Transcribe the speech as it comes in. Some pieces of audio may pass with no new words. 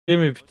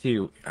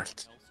MFT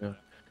алцсан.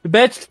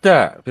 Байж л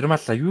та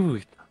Бирмалла юу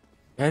вэ?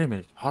 Яри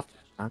мэн хот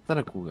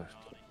анзаараагүй.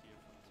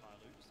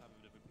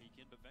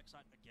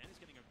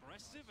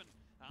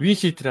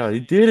 Вишитраа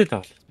дээрээ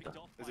тавлаа.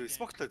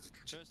 Смоктой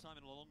зүтэлж.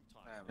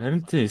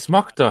 Харин тийм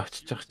смоктой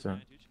очиж байгаа ч юм.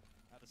 Энд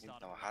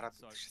тав хараад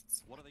үзчихсэн.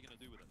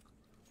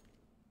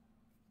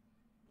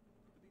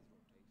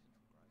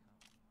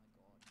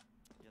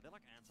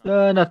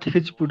 На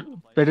тэгэж бүр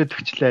бариад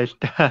өгчлээ л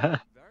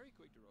да.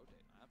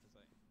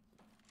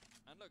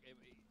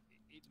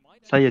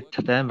 Сая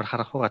цад амар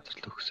харахгүй газар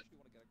л өгсөн.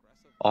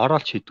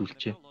 Ороод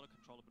шийдүүлжээ.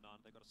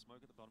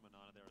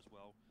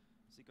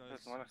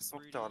 Манайх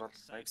смоктой ороод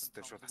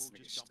X-тэй шууд хасна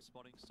гэж шүү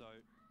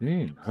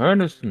дээ.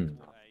 Хойноос нь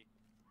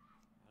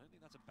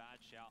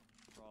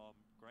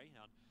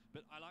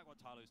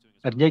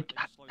Харин яг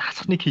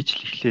хасахныг хийж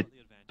л эхлээд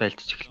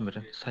байлдаж эхлэмээр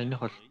байна. Саяных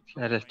бол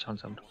арай л чон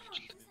самар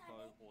болчихлоо.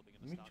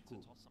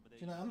 Мэдгүй.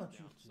 Чи намаа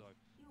чи.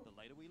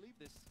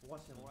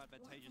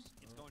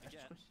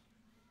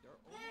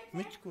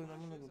 Мэдгүй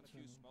намаа гэж.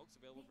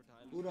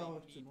 Өөрөө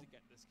авчихсан уу?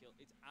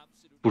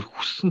 Бүр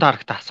хүссэн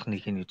дарагт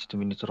хасахныг хийн үстэ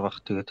миний 6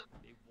 бах тэгээд.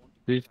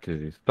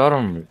 Бэлтээ.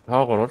 Storm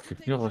таагаар бол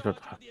ихний гошоод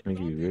хатныг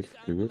ивэл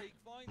тэгээд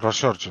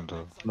Rush орж энэ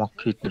дөө. Mock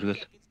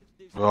хийдэргээл.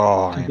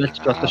 Яа.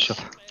 Байлж болно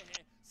шүү.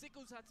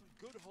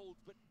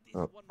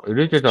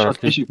 ирээдүйд ороод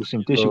Дэшиг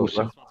үсэн.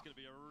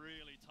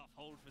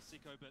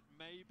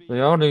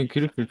 ямар нэг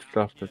кирик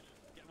хийлээ авчих.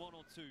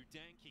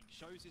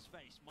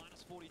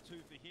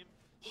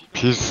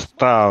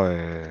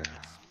 Пиставэ.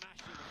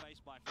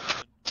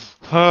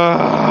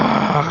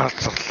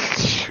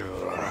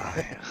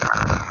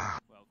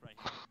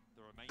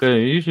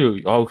 Тэгээ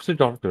ийшээ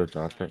өгсөж орж ирэл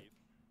аа.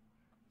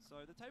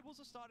 So the tables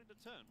are starting to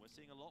turn. We're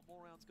seeing a lot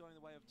more rounds going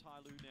the way of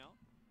Tyloo now.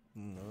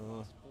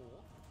 No.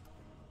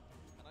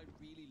 And I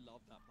really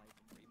love that play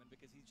from Freeman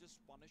because he's just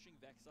punishing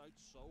Vexite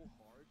so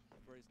hard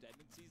for his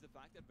tendencies. The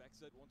fact that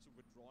Vexite wants to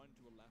withdraw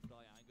into a left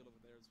eye angle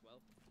over there as well.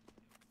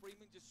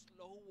 Freeman just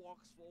slow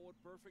walks forward,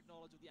 perfect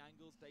knowledge of the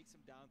angles, takes him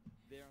down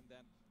there and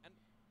then. And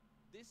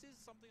this is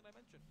something I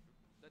mentioned.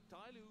 That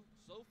Tyloo,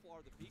 so far,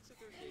 the peaks that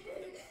they're taking,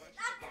 the pressure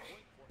that they're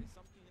going for is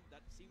something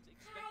that seems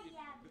expected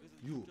because of the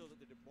neutral that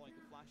they're deploying,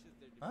 the flashes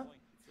they're deploying.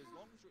 So as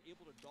long as you're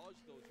able to dodge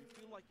those, you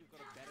feel like you've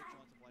got a better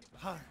chance of finding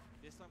back.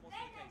 This time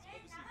wasn't the case.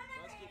 Obviously, the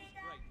first kill was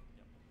great,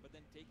 but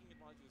then taking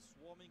advantage of the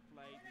swarming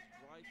play,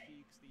 the dry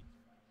peaks, the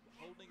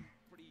holding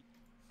pretty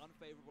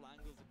unfavorable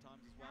angles at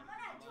times as well.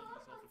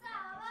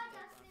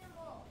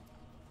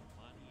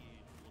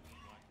 Money looking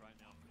like right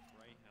now for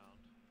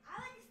Greyhound.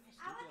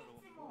 Still be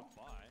able to afford a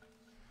buy.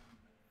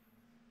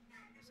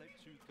 They save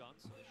 2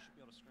 guns, so they should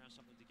be able to scrounge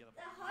something together.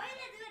 Yeah,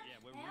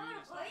 we're really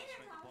starting to scrape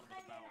the bottom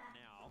of the barrel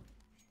now.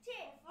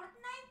 The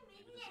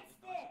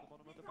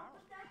bottom of the barrel.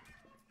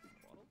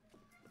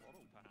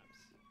 Bottle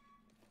perhaps.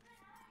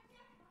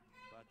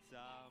 But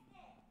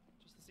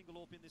just a single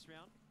AWP in this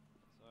round.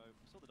 So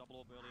we saw the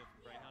double AWP earlier from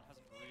Greyhound,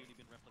 hasn't really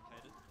been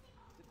replicated.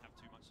 Didn't have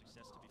too much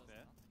success to be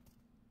fair.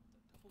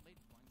 The double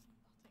nade finds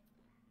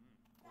nothing.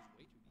 Was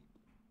way too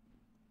deep.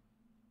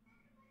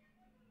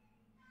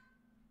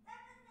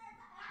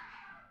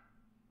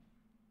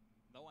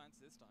 No ants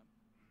this time.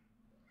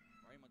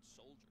 Very much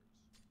soldiers.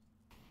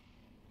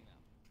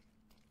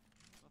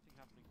 Nothing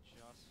happening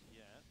just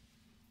yet.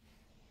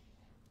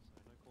 So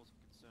no cause for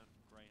concern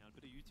from Greyhound.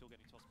 Bit of util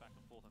getting tossed back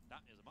and forth, and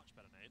that is a much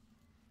better nade.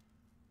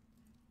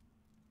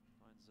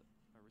 Finds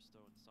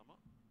Aristo and Summer.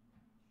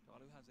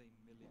 Tyloo has a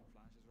million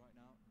flashes right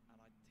now, and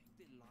I think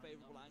they line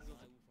favorable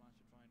angles. Flash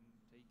to try and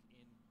take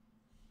in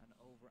and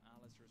over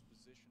Alistair's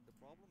position. The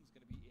problem is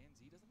going to be ANZ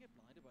doesn't get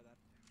blinded by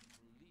that. I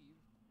believe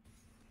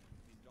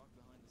he's ducked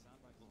behind the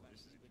sandbags. Oh,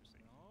 this is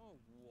interesting. Oh,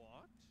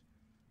 what?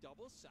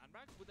 Double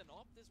sandbags with an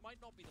op. This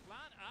might not be the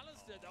plan.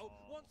 Alistair though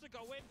wants to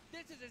go in.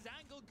 This is his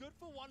angle. Good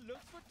for 1.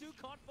 Looks for 2.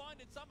 Can't find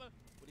it. Summer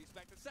would he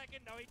expect a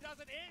second. No, he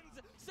doesn't. Ends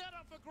set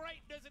up for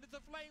greatness, and it's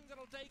the Flames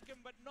that'll take him,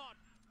 but not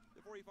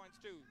before he finds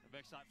 2.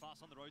 Vexite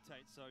fast on the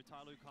rotate, so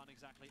Tyloo can't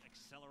exactly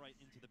accelerate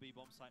into the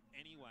B-bomb site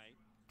anyway.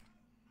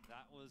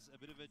 That was a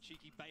bit of a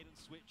cheeky bait and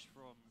switch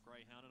from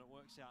Greyhound, and it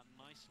works out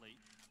nicely.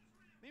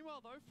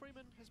 Meanwhile, though,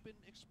 Freeman has been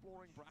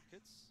exploring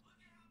brackets.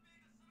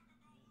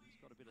 He's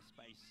got a bit of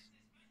space.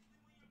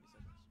 70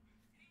 seconds.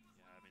 Yeah,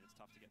 I mean, it's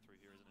tough to get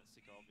through here, isn't it?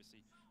 Sicko obviously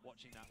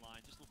watching that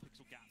line, just a little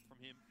pixel gap from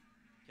him.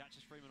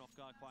 Catches Freeman off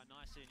guard quite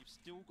nicely, and you've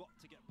still got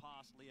to get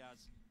past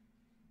Liaz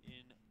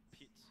in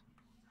pit.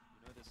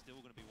 You know there's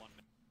still going to be 1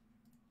 minute.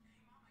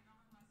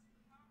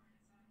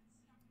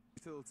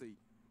 Utility.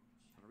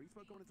 And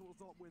Arismo going towards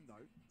top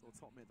window, or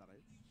top mid that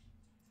is.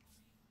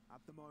 At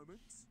the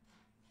moment,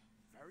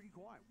 very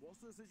quiet. What's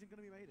the decision going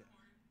to be made here?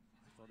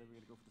 I thought they were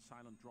going to go for the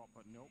silent drop,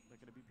 but nope,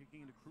 they're going to be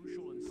picking the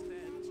crucial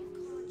instead.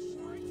 Good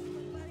shot to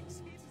the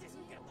legs. He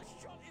doesn't get the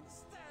shot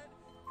instead.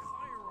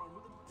 Chiron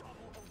with a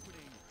double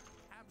opening.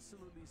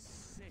 Absolutely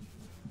sick.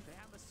 They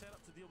had the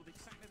setup to deal with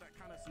exactly that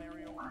kind of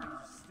scenario, and he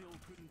still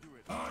couldn't do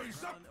it.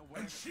 Eyes up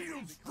and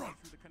shields front!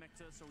 Through the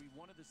connector, so he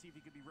wanted to see if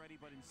he could be ready,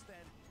 but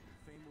instead,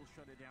 Fame will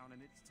shut it down, and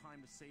it's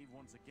time to save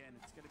once again.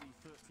 It's going to be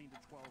 13 to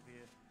 12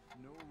 here.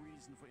 No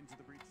reason for Into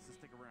the Breach to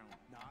stick around.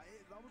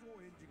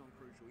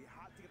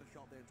 had to get a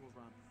shot there towards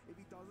Ram. If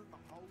he doesn't,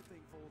 the whole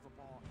thing falls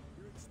apart.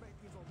 You're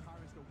expecting as well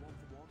Kyron to go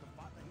 1-for-1. The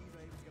fact that he's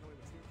able to get away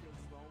with 2 kills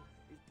as well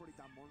is pretty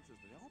damn monstrous.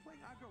 But they're all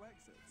playing aggro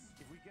exits.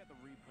 If we get the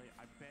replay,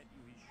 I bet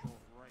you he's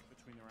short right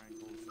between their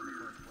ankles and the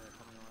first player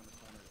coming around the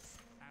corner. It's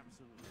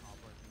absolutely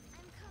heartbreaking.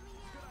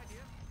 Good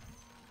idea.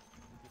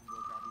 It didn't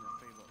work out in their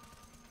favor.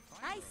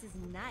 Ice is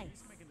nice.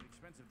 He's making it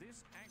expensive.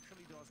 This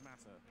actually does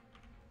matter.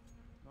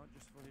 Not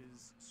just for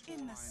his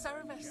In the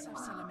service of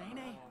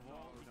Salamene.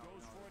 Well, he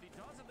goes for it. He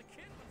does have the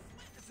kid, but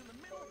Flit is in the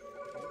middle.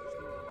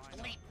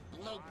 Bleep,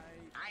 bloop.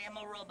 I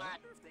am a robot.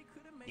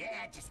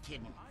 Yeah, just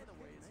kidding. Either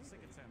way, it's a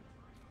sick attempt.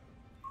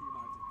 Can you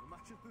imagine?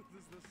 Imagine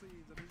the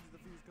scenes and the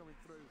fuse coming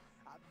through.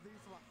 And this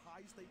is a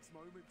high stakes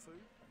moment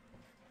too.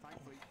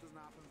 Thankfully, it doesn't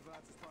happen for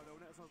Virtus Pro though.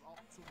 Netson's up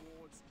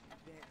towards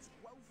their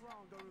 12th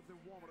round, going within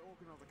 1, but it all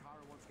comes out to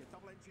Kyra once again.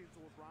 Double entry in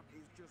towards Ram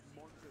is just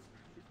monstrous.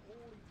 It's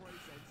all he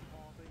prays entry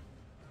party.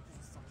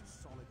 This is such a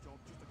solid job,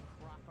 just to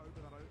crack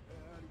open that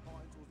early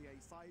part towards the A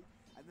side,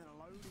 and then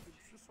alone he can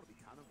just sort of be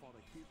cannon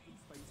fodder, give them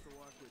space to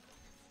work with.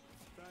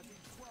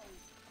 13-12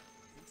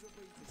 into the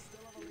beat,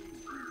 still have a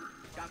lead.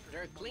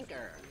 Dr.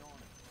 Clinker.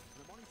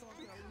 The money's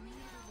starting to get a little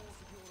bit more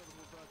secure than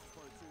with Virtus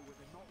Pro 2, with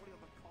they're not really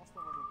on the cost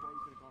of a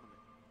broken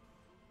economy.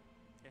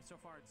 Yeah, so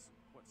far it's,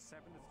 what,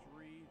 7-3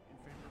 in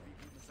favor of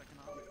VP in the second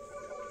half. So,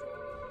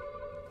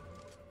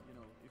 you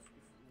know, if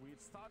we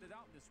had started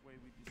out this way,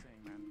 we'd be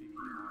saying, man,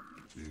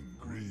 VP in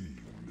green,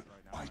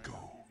 right now, I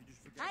go. If you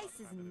just forget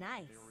Ice is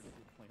nice. They already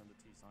did play on the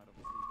T side,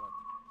 obviously, but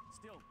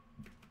still,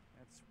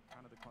 that's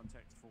kind of the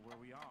context for where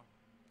we are.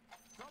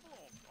 Double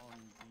off on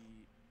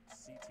the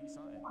CT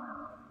side.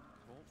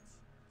 Volt,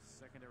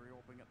 secondary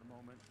opening at the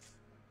moment.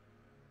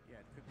 Yeah,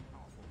 it could be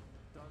powerful.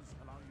 It does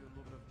allow you a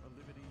little bit of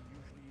liberty,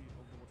 usually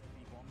over towards the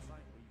B bomb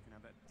site, where you can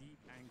have that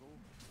deep angle,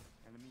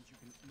 and it means you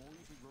can more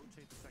easily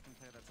rotate the second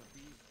player that's a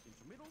B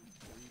into middle,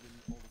 or even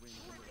all the way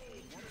into the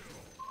middle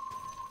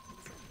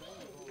if you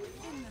want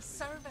to. In the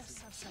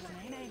service of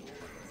Salamene.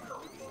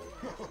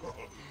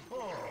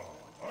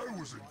 I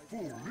was in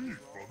full lead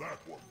for that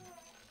one.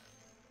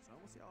 So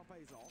we'll see how it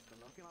pays off.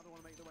 They're looking like they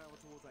want to make their way over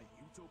towards a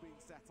Util being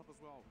set up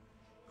as well.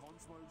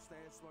 Consmo,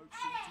 Stair Smoke,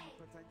 CT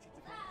potentially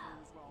to come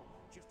through as well,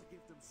 just to give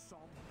them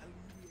some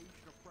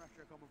alleviation of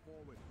pressure coming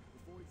forward.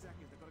 With 40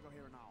 seconds, they've got to go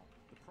here and now.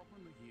 The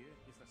problem here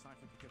is that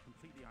Cypher could get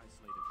completely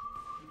isolated.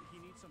 He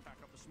needs some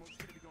backup. The smoke's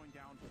going to be going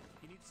down.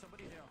 He needs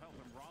somebody there to help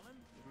him.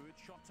 Rollin, good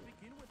shot to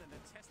begin with, and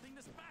they're testing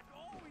this back.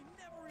 Oh, he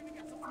never even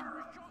gets a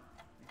fire shot.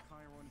 And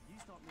Chiron,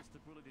 he's not missed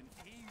a bullet in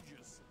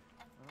ages.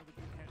 Another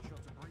good headshot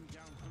to bring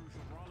down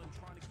Crucial. Rollin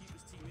trying to keep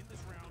his team in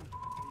this round.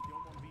 They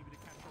don't want VB to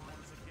catch him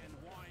once again.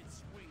 Wide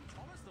swing.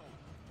 Thomas, though,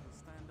 will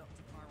stand up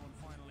to Chiron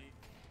finally.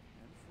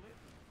 And Flip,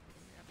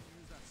 he has to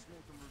use that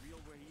smoke and reveal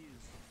where he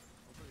is.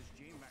 Also, there's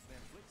Jane back there.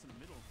 Flip's in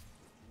the middle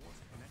towards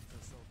the connector,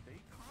 so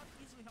they can't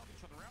easily help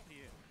each other out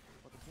here.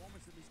 But the bomb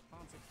is at least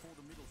planted for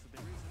the middle, so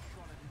there is a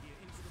shot at him here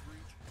into the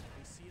breach.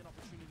 They see an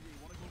opportunity. They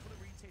want to go for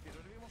the retake. They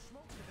don't have any more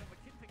smoke. They have a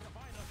kid picking up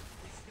either.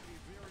 This is going to be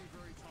a very,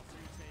 very tough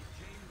retake.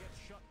 Jane gets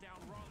shut down.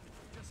 Run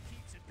just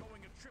keeps it going.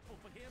 A triple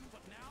for him,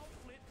 but now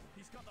Flit,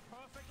 he's got the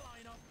perfect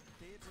lineup.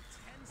 It's a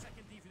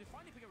 10-second defense. They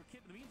finally pick up a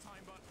kid in the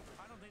meantime, but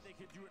I don't think they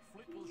could do it.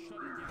 Flit will shut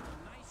it down.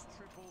 Nice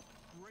triple,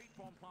 great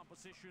bomb plant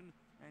position,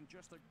 and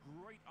just a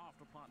great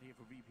after plant here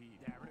for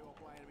VP. Yeah, really well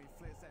played. I mean,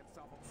 Flit set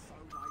himself up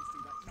so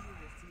nicely that even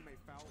his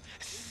teammate fell.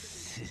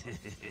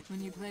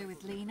 When you play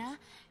with Lena,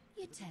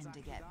 you tend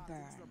to get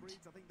burned.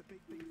 I think the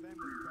big thing for them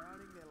was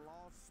burning their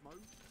last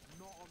smoke,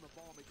 not on the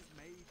bomb. It just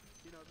made,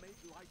 made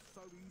life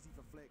so easy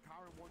for Flit.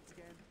 Karen once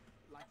again,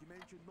 like you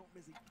mentioned, not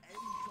missing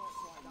any shots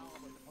right now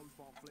with the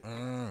post-bomb Flit.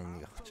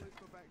 Absolute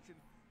perfection.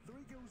 3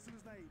 kills to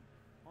his name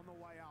on the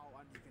way out,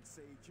 and you can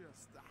see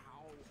just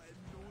how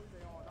annoyed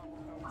they are. That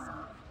one goes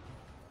out.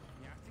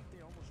 Yeah, I think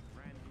they almost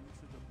ran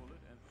into the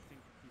bullet, and I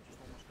think he just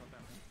almost got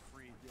that one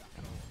free. Yeah.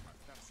 So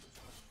that's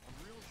a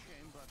real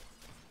shame, but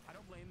I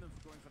don't blame them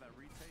for going for that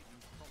retake. He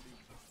probably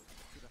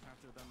should have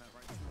had to have done that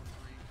right 2 or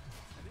 3.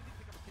 And they did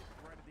pick up a kick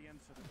right at the end,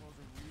 so there was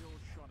a real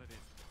shot at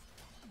it.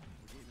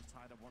 The game is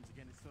tied up once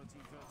again. It's 13-13.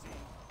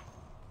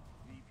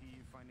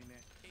 VP finding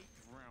their 8th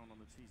round on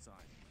the T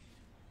side.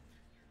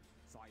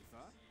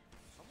 Cypher,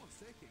 someone's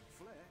sicking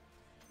Flit.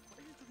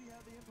 Does he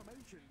have the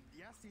information?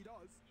 Yes, he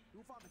does.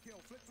 He'll find the kill.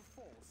 Flip to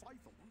 4.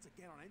 Cypher once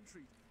again on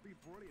entry. Being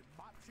brilliant.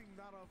 Matching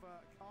that of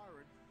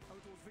Kyron.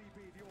 Over towards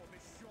VP. Dior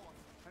missed shot.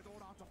 And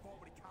all down to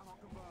 4, but he cannot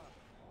convert.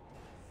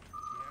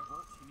 Yeah,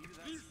 Volt, he needed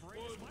that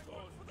spray. This might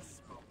work for the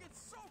smoke.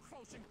 It's so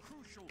close and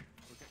crucial.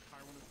 Look at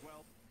Kyron as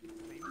well.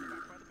 Flaming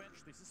back by the bench.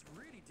 This is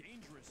really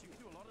dangerous. You can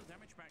do a lot of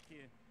damage back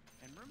here.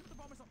 And remember, the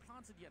bomb is not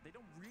planted yet. They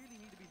don't really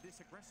need to be this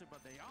aggressive,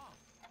 but they are.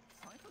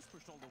 Cypher's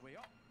pushed all the way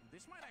up.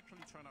 This might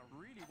actually turn out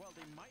really well.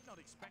 They might not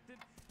expect it.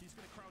 He's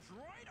going to crouch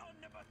right on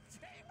number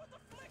 10 with the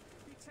flick.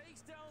 He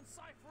takes down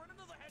Cypher, and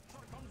another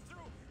headshot comes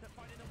through. They're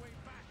fighting their way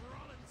back.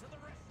 Rollin to the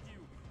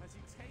rescue as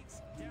he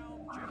takes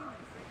down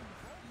Jamie.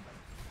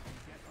 And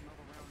get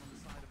another round on the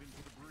side of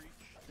Into the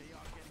Breach. They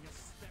are getting a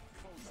step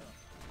closer.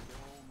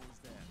 They're almost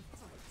there.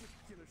 That's a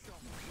ridiculous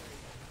shot from Jay.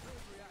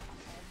 Those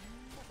reactions are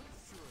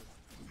monstrous.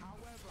 How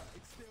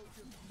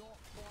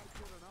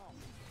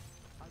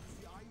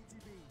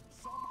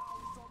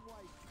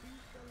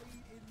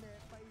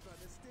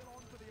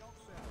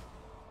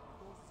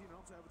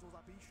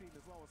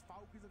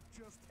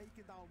just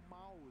taken down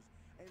Maus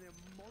in a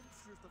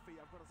monstrous defeat.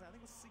 I've got to say, I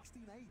think it was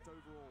 16-8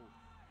 overall.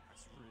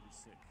 That's really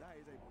sick. That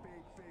is a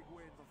big, big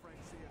win for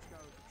French CSGO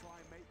to try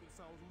and make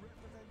themselves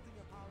representing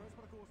a Paris,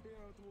 but of course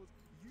hero towards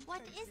UK What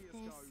is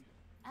CSGO. this?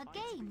 A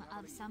game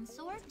of some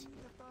sort?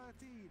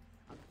 14-13,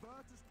 and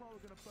Virtus Pro are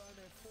going to burn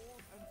their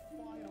fourth and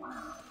final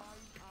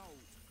time out.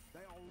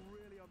 They are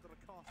really under the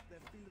cusp.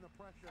 They're feeling the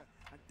pressure,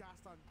 and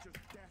Dastan just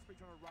desperately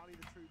trying to rally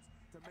the troops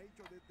to make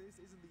sure that this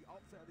isn't the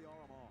upset of the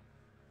RMR.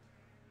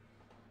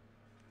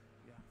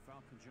 Yeah,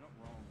 Falcons, you're not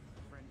wrong.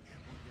 French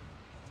will get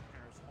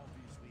Paris,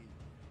 obviously.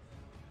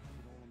 We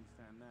can all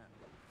understand that.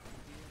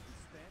 Here,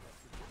 instead,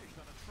 the British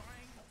that are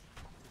trying to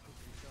put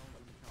themselves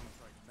on the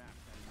counter-strike map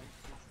and make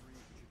history,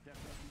 which should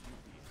definitely will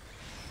be.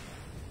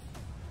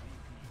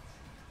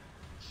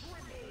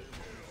 Being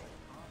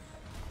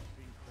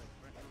that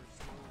pressure is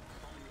still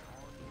probably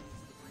on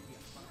into the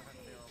previous fact that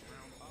they are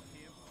round up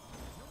here.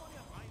 There's nobody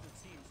on either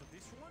team, so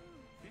this one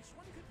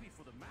could be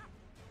for the map.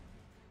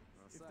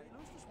 If they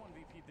lose this one,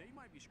 VP, they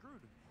might be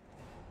screwed.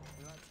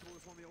 Let's call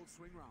this one the old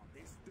swing round.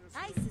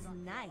 Ice is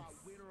nice.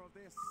 Winner of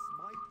this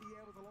might be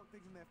able to lock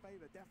things in their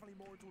favor. Definitely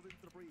more towards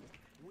into the breach.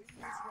 Win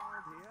this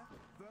round here.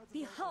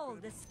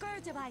 Behold the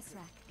scourge of Ice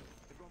Rack.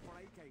 They've gone for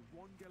an AK,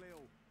 one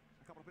Galil,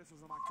 a couple of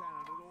pistols on the Mac 10,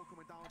 and it's all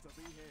coming down to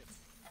B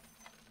hits.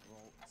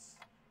 Roltz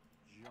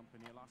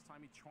jumping here. Last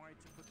time he tried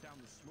to put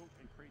down the smoke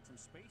and create some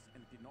space,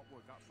 and it did not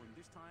work out for him.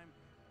 This time,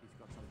 he's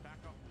got some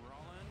backup.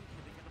 Rollin,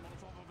 can they get the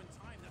Molotov off in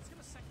time? That's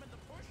going to segment the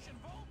push, and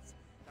Volts!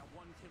 That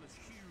one kill is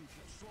huge.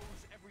 It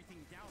slows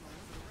everything down.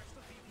 Remember, the rest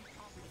of VP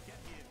can't really get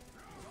here.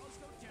 It does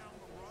go down,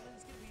 but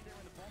Rollin's going to be there,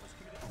 and the bomb is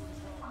committed to it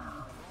as well.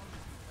 Rollin's been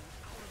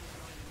playing out of his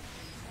line, and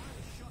he's trying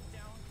to shut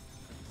down,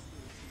 and he's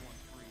still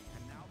 2-1-3.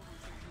 And now the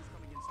rotation is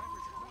coming in.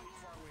 Cypher's quite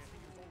far away. I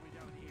think he was all the way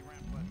down at the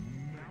A-ramp, but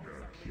now he's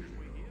that range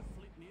way here.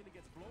 Flit nearly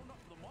gets blown up.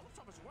 The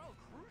Molotov as well.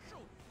 Crucial.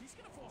 He's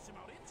going to force him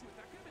out into it.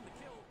 That could have been the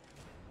kill.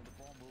 And the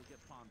bomb will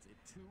get planted.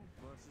 2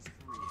 versus 3.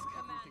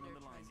 Everything on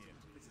the line here.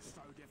 This is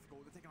so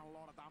difficult. They're taking a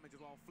lot of damage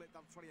as well. Flipped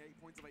up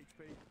 28 points of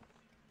HP.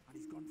 And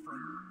he's gone for a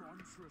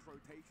monstrous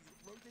rotation.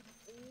 He's rotated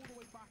all the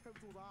way back over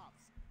towards Apps.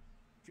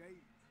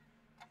 James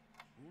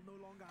will no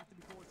longer have to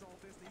be forced off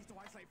this. He needs to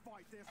isolate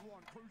fight this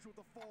one. Crucial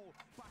to fall.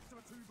 Back to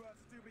a 2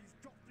 versus 2, but he's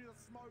dropped through the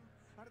smoke.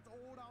 And it's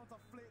all down to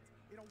Flit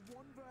in a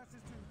 1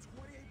 versus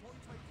 2. 28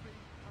 points of HP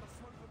and a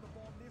smoke from the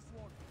bomb. This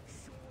one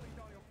surely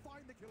done. He'll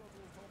find the killer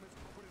towards Thomas,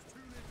 but it's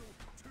too little,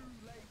 too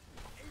late.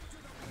 Into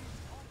the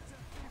breach, up to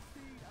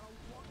 15, and a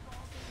 1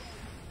 round away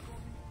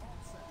from the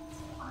upset.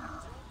 I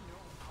don't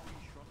know how he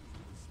shot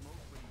through the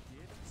smoke, but he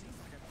did. It seems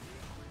like a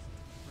big risk to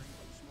bring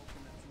the smoke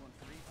in that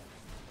 2-on-3. But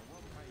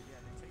well played, yeah.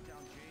 They take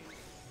down James.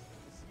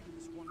 Receiving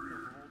this 1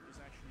 kill for Holt is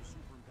actually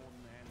super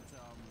important, and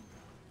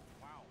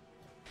wow.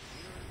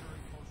 Very,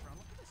 very close round.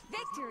 Look at this.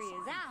 Victory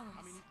is ours.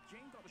 I mean,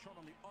 James got the shot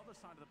on the other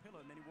side of the pillar,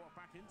 and then he walked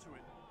back into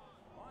it.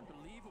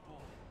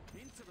 Unbelievable.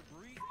 Into the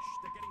breach.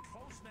 They're getting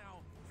close now.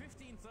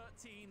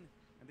 15-13,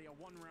 and they are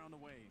 1 round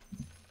away.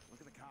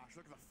 Look at the cash,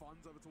 look at the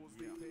funds over towards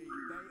VP. They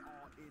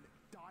are in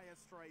dire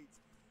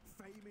straits.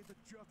 Fame into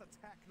just a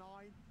Tech 9,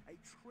 a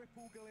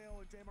triple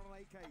Galil and J-Man on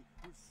AK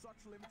with such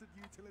limited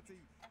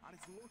utility, and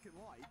it's looking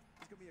like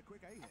it's going to be a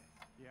quick A here.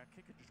 Yeah,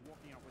 Kicker just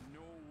walking out with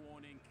no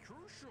warning.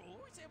 Crucial,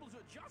 always able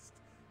to adjust.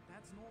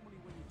 That's normally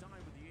when you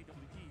die with the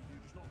AWP. You're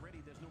just not ready.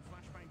 There's no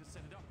flashbang to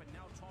set it up. And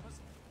now Thomas,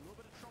 a little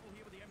bit of trouble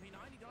here with the MP9.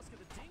 He does get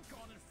the dink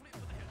on and flip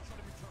with the headshot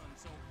in return.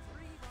 So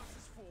 3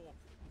 versus 4.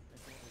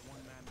 They have a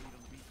 1-man lead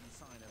on the BT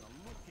side and are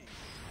looking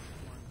to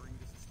try and bring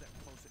this a step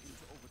closer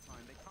into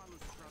overtime. They can't lose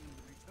this round in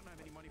the breach. Don't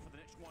have any money for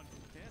the next one.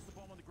 There's the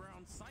bomb on the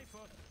ground.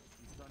 Cypher,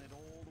 he's done it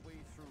all the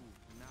way through.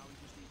 Now he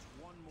just needs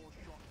 1 more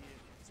shot here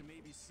to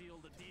maybe seal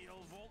the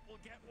deal. Volt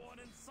will get one,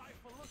 and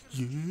Cypher, look at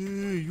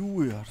юу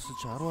вэ? Харсаж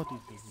 10-аад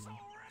идэв.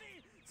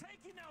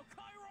 taking now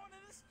Chiron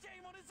and this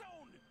game on his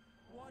own.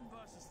 1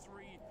 versus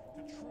 3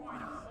 to try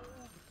to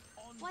hold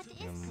on. What to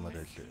is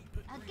this. this?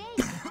 A game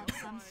of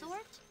some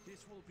sort?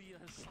 This will be a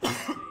historic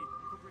day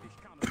for British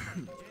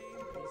Counter-Strike. James,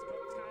 he's got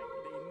tag.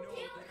 They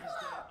know that he's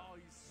there. Oh,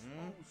 he's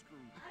so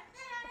screwed.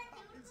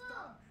 It's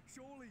done.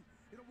 Surely,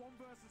 in a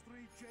 1 versus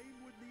 3, James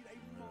would need a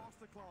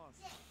masterclass.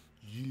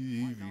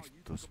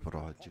 Virtus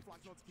Project. Not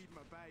to keep him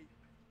at bay.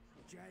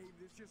 James,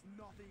 there's just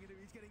nothing in him.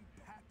 He's getting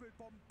peppered,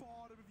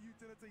 bombarded with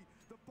utility.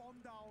 The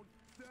bomb down,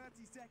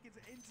 30 seconds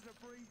into the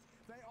breach.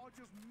 They are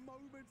just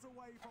moments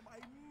away from a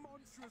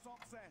monstrous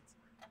upset.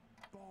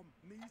 Bomb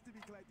needs to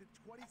be collected,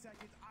 20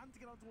 seconds, and to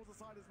get on towards the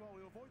side as well.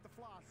 He'll avoid the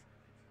flash.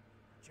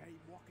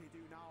 James, what can he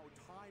do now?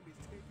 Time is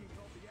ticking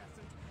of the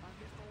essence, and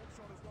this ult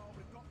shot as well.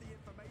 But got the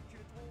information,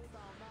 it's all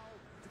down now.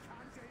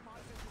 Can James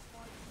isolate this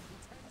fight?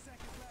 With 10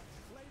 seconds left,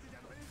 ladies and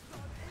gentlemen, it's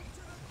done into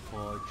the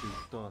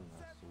Done.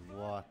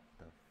 What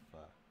the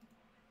fuck?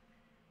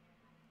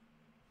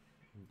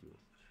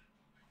 Идиот.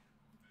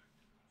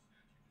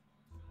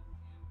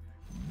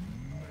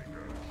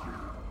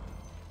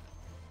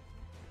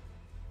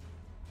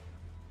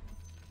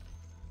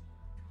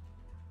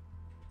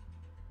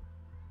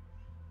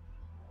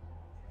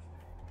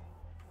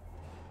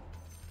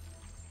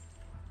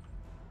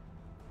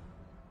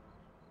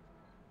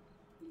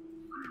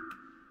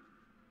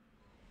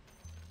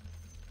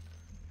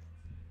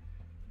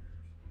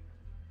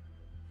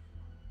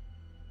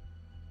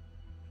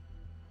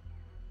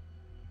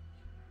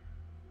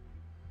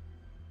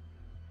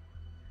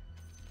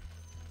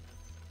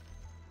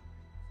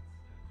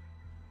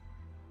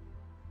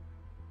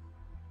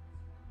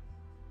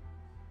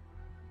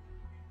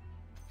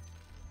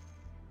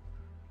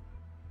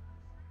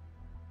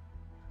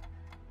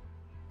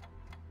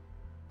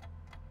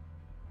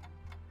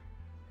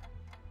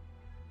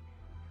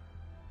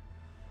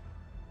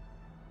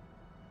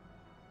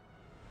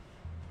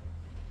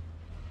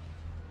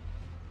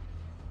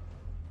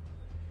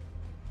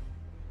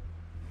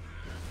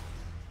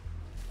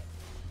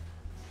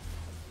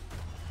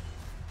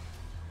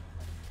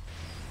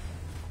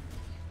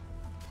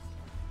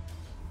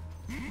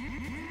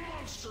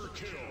 Monster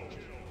kill!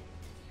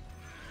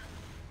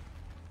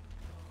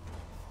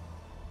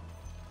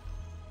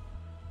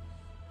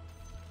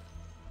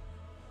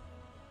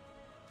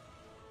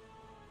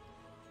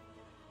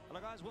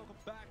 Hello guys, welcome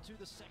back to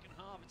the second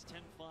half. It's 10-5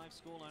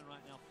 scoreline right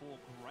now for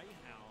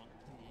Greyhound.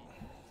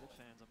 The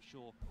fans, I'm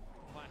sure,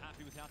 quite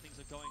happy with how things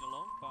are going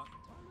along, but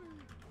Tyloo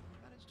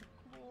managed to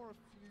claw a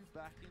few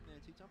back in there.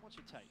 T-Time, what's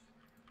your take?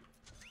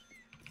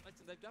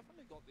 Listen, they've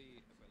definitely got the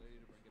ability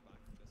to bring it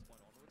back from this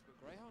point onwards, but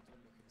Greyhounds are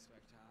looking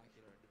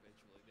spectacular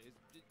individually.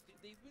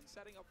 They've been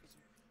setting up for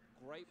some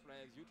great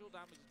players. Util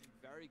damage has been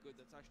very good.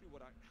 That's actually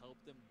what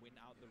helped them win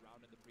out the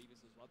round in the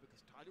previous as well,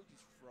 because Tyloo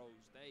just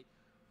froze. They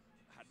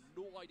had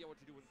no idea what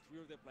to do when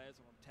 3 of their players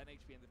are on 10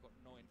 HP and they've got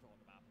no info on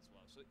the map as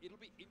well. So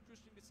it'll be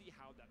interesting to see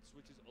how that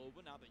switches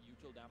over now that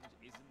util damage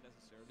isn't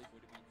necessarily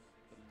going to be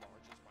the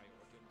largest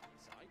priority on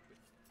the side, but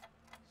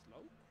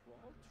slow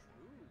crawl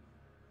through.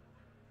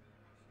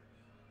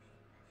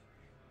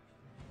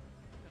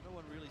 And no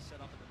one really set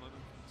up at the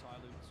moment for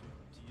Tyloo to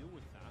deal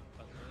with that,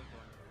 but they're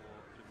going for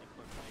a bit of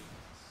necro play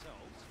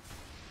themselves.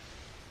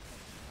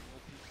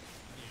 More people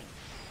in.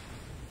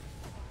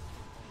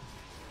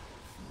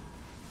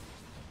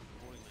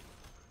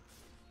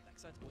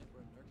 Backside's going for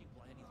a lurking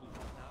play and he's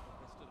looking now.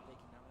 Aristo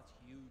taking down, that's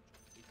huge.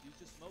 He's used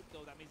to smoke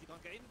though, that means he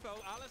can't get info.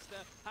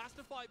 Alistair has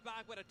to fight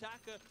back with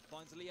Attacker.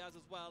 Finds Liaz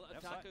as well.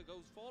 Attacker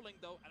goes falling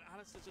though, and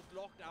Alistair's just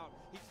locked out.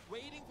 He's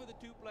waiting for the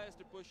 2 players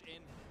to push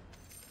in.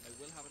 They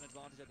will have an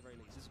advantage at the very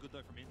least. This is good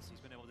though from Ince. He's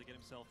been able to get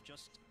himself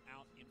just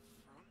out in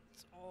front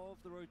of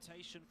the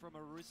rotation from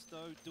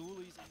Aristo.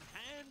 Doolies in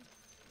hand.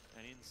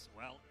 And Ince,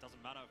 well, it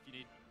doesn't matter if you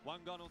need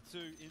 1 gun or 2.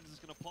 Ince is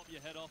going to pop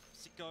your head off.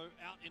 Sicko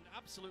out in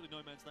absolutely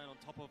no man's land on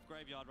top of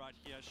Graveyard right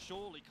here.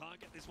 Surely can't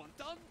get this one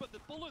done, but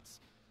the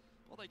bullets,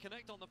 well, they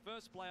connect on the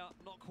first player,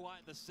 not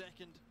quite the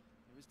second.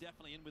 He was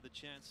definitely in with a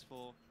chance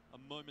for a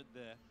moment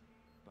there.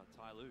 But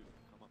Tyloo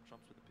come up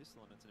trumps with a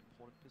pistol, and it's an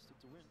important pistol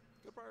to win.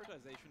 Good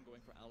prioritization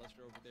going for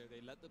Alistair over there.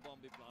 They let the bomb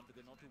be planted.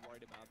 They're not too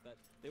worried about that.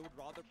 They would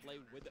rather play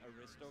with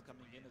Aristo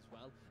coming in as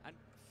well. And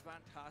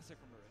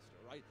fantastic from Aristo,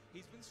 right?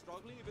 He's been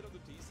struggling a bit on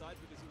the T side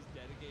because he was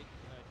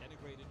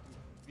denigrated to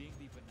being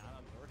the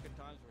banana lurk at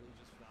times where he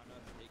just found out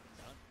to take him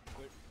down.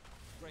 But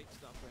great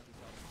stuff for him to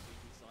tell on the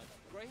CT side.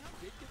 Greyhound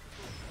did get the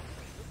first one.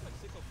 It looks like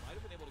Sicko might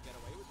have been able to get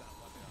away with that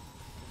one.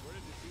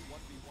 Converted to 2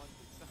 1v1s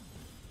itself.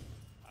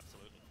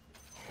 Absolutely.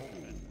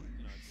 Holy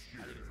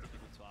I think it's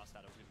difficult to ask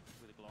that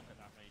with a Glock at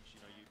that range. You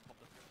know, you pop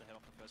the head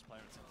off the first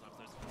player, and sometimes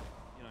those,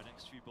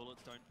 next few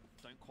bullets don't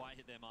quite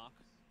hit their mark.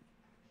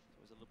 So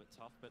it was a little bit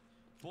tough, but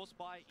forced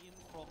buy in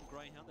from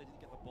Greyhound. They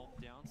didn't get the bomb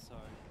down, so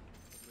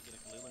we're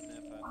getting a Glil in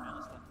there for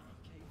Alistair.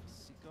 EK for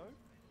Sicko.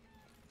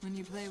 When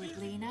you play with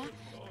Lina,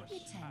 you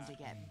tend to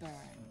get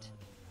burned.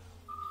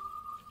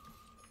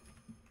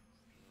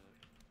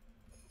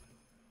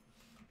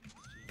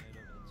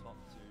 G-Nade over the top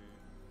to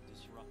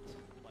disrupt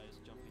players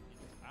jumping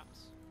into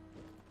apps.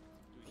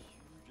 Do a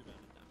huge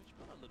amount of damage,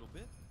 but a little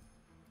bit.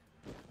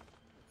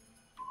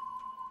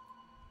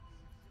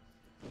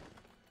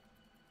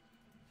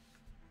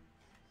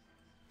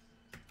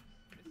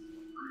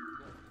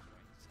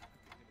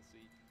 Going to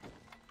see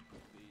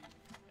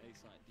the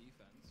A-side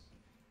defense.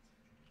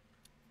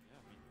 Yeah,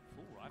 I mean,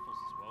 full rifles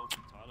as well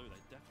from Tyloo.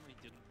 They definitely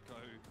didn't go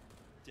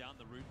down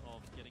the route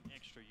of getting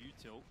extra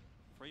util.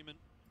 Freeman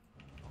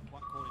not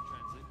quite caught in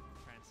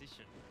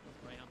transition.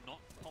 Greyhound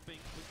not popping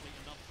quickly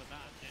enough for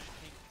that. Dan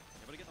King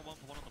able to get the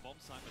 1-for-1 on the bomb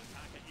side, but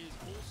Attacker is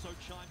also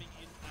chiming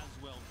in as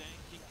well. Dan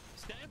King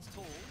stands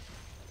tall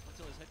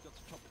until his head got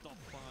chopped off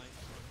by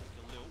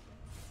Galil.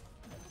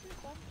 There'll be a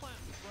bomb plant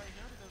with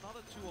Greyhound and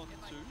another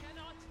 2-on-2. I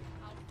cannot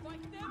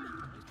outfight them.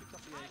 He's picked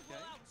up the AK. I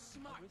will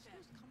outsmart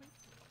them. Coming.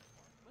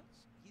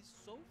 He's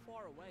so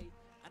far away,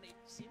 and it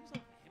seems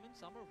like him and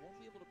Summer won't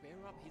be able to pair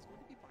up. He's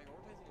going to be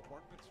prioritizing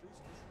apartments through,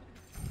 so this is going to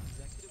be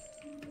executive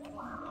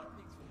one-on-one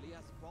things for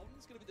Liaz. The problem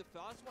is going to be the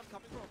first one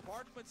coming from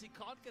apartments. He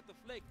can't get the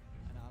flick,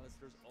 and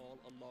Alistair's all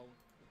alone.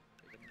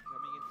 They're going to be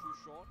coming in through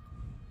short.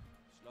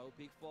 Slow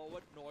peek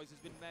forward. Noise has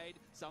been made.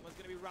 Someone's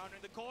going to be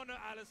rounding the corner.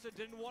 Alistair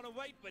didn't want to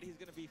wait, but he's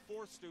going to be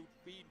forced to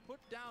be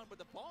put down. But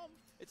the bomb,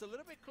 it's a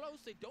little bit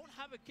close. They don't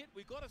have a kit.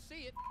 We got to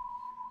see it.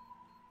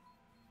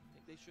 I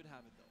think they should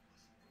have it, though.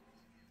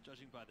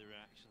 Judging by the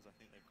reactions, I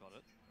think they've got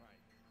it. Right.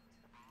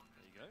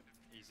 There you go.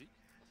 Easy.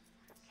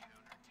 Yeah,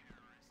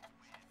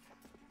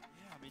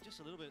 I mean, just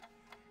a little bit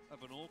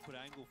of an awkward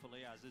angle for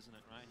Liaz, isn't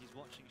it, right? He's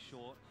watching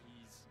short.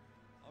 He's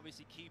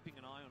obviously keeping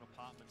an eye on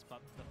apartments,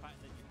 but the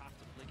fact that you have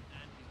to flick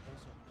and he's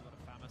also got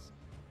a FAMAS,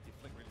 your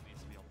flick really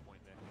needs to be on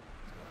point there.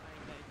 He's got an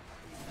aim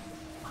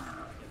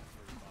get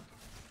through, but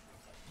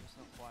just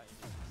not quite in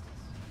his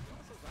distance.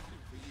 This is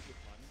actually really good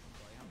timing from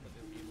Greyhound that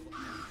they were able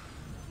to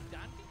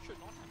Dan King should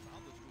not have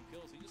found those 2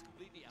 kills. He just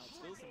completely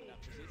outskills him in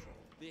that position.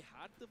 They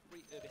had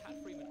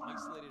Freeman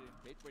isolated in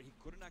pit where he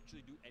couldn't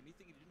actually do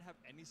anything. He didn't have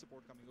any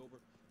support coming over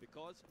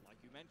because, like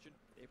you mentioned,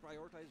 they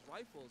prioritized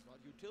rifles, not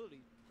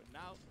utility. But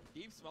now,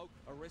 deep smoke.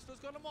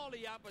 Aristo's got a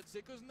molly out, but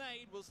Sicko's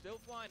nade will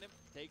still find him.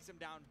 Takes him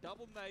down,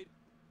 double nade.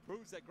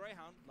 Proves that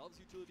Greyhound loves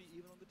utility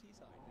even on the T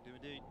side. They do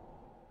indeed.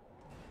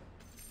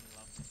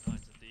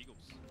 Knights of the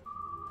Eagles.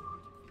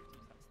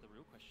 That's the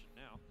real question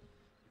now.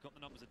 You've got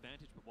the numbers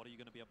advantage, but what are you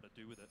going to be able to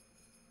do with it?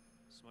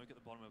 Smoke at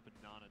the bottom of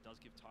Banana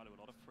does give Tyloo a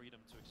lot of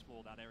freedom to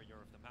explore that area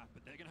of the map,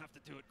 but they're going to have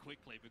to do it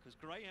quickly because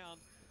Greyhound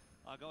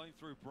are going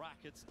through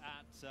brackets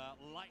at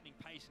lightning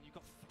pace, and you've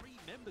got 3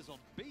 members on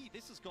B.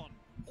 This has gone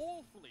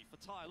awfully for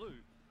Tyloo.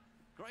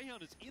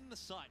 Greyhound is in the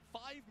site,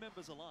 5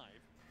 members alive.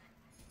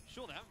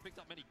 Sure, they haven't picked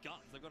up many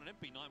guns. They've got an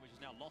MP9, which is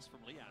now lost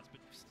from Liaz,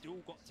 but you've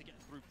still got to get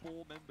through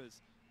 4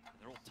 members. And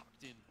they're all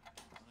tucked in.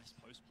 Nice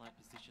post-plant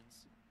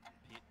positions.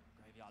 Pit,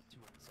 Graveyard,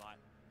 2 on the site.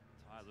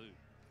 Tyloo.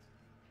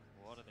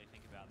 What do they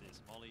think about this?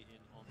 Molly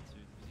in onto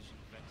the position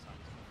of Vexite.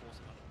 He's going to force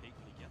another peek,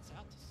 but he gets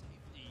out to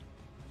safety.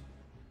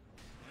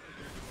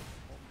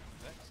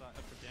 Vexite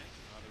up for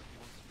Dankin, rather, if he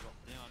wants to drop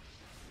down.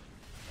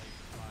 Save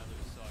for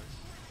Tyloo, so...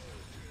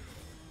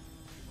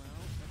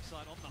 Well,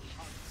 Vexite on the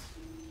hunt.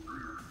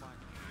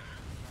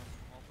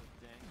 Off of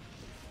Dankin.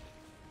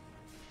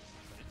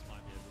 It's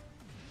might be able.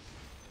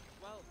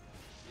 Well,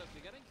 look,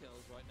 they're getting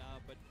kills right now,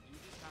 but you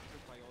just have to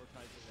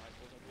prioritize the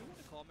rifles. I do want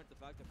to comment the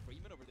fact that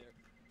Freeman over there,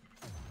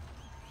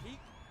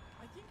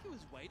 I think he was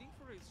waiting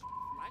for his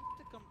flank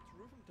to come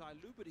through from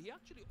Tyloo, but he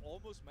actually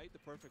almost made the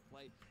perfect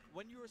play.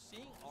 When you're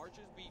seeing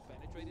archers be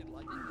penetrated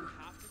like that, you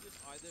have to just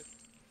either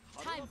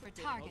time for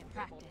target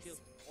practice,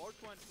 or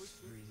try and push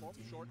through from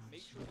short,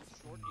 make sure that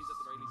short is at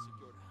the very least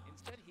secured.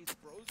 Instead, he's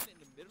frozen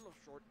in the middle of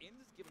short. In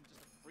this given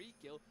just a free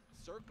kill,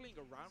 circling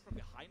around from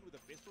behind with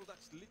a pistol.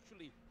 That's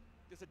literally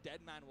just a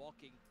dead man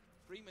walking.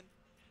 Freeman,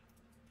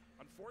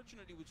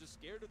 unfortunately, was just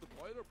scared of the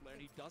boiler player,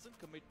 and he doesn't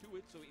commit to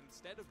it. So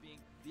instead of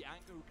being the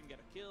anchor who can get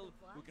a kill,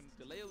 who can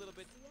delay a little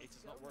bit, it's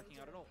just not working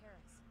out at all.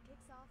 Paris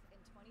kicks off in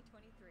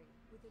 2023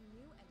 with a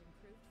new and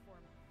improved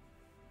format.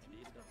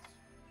 Indeed it does.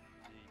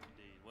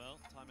 Indeed. Well,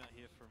 timeout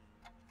here from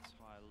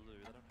Tyloo.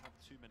 They don't have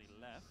too many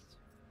left.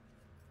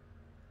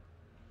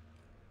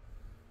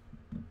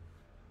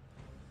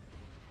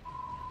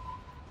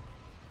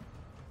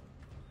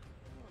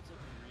 No one's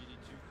looking really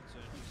too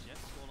concerned just yet.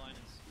 Scoreline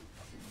is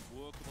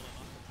workable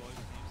enough for both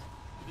teams.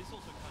 But this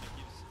also kind of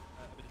gives a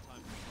bit of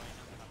time for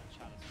Greyhound to have a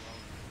chat as well.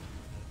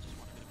 Just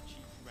want a bit of a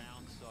cheap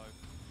round, so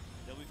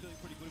they'll be feeling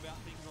pretty good about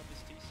things on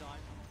this T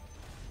side.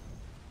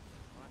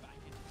 Right back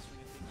into the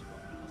swing of things. We've got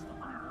Alistair on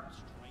the ball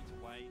straight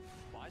away.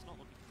 Bai's not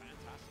looking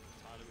fantastic for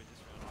Tyloo in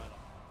this round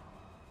either.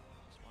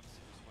 Just one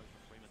single smoke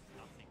from Freeman,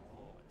 nothing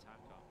for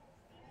Attacker.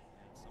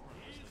 And somewhere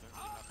else they don't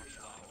really have much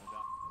to argue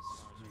about as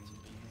far as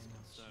UTB is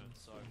concerned.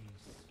 So if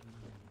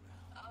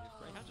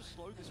Greyhound just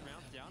slow this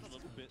round down a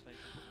little bit, they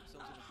can put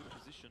themselves in a good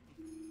position.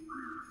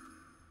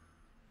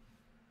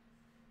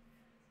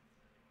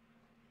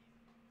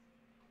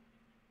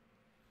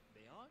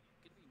 They are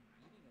going to be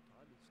meeting a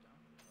Tyloo's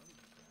down.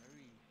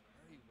 Very,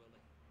 very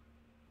willing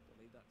to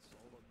leave that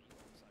solo beam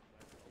outside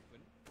left open.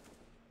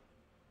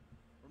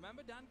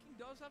 Remember, Danking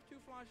does have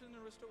 2 flashes in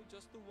Aristo with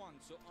just the 1.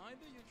 So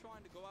either you're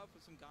trying to go out for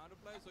some counter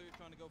plays or you're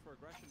trying to go for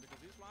aggression, because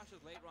these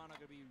flashes later on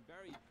are going to be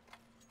very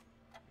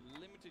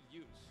limited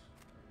use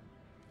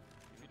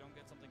if you don't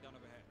get something done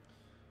overhead.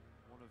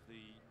 One of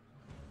the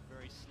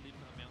very slim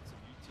amounts of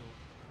util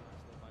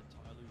led by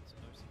Tyloo to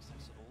no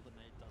success at all. The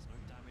nade does no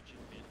damage in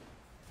mid.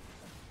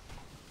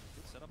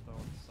 Good setup though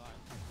on the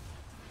side.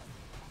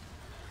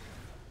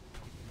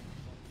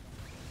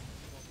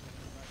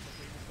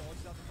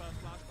 Dodges out the first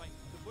flashbang.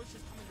 The bush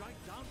is coming right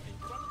down in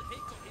front of the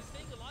Hicks. He's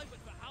staying alive, but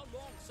for how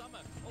long?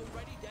 Summer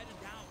already dead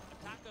and down.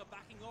 Attacker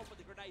backing off with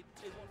the grenade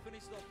is what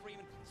finishes off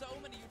Freeman. So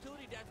many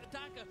utility deaths.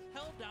 Attacker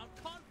held down,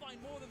 can't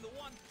find more than the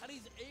 1, and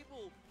he's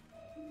able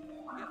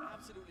to get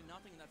absolutely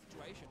nothing in that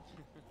situation.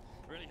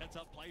 Really heads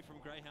up play from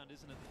Greyhound,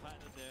 isn't it? The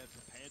fact that they're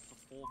prepared for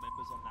 4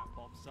 members on that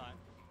bomb site.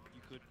 You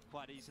could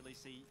quite easily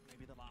see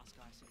maybe the last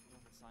guy sitting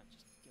on the site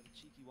just get a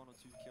cheeky 1 or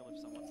 2 kill if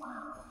someone's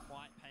not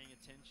quite paying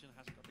attention,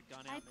 hasn't got the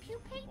gun out, maybe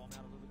put the bomb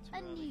out a little bit too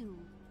early.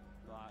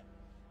 But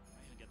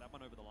Greyhound get that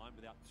one over the line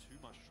without too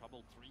much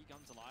trouble. 3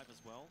 guns alive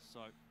as well,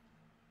 so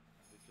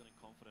we're feeling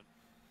confident.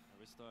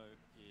 Aristo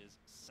is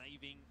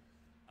saving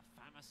a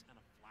Famas and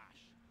a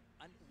Flash.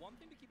 And one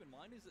thing to keep in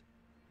mind is that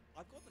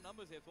I've got the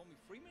numbers here for me.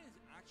 Freeman is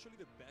actually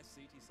the best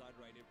CT side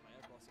rated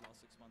player across the last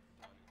 6 months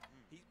for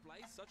Tyloo. He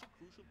plays such a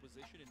crucial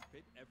position in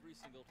pit every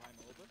single time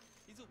over.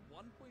 He's a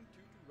 1.22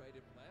 rated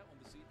player on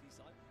the CT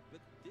side,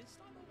 but this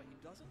time over he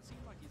doesn't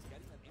seem like he's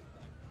getting that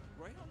impact.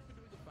 Greyhound's been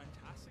doing a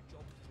fantastic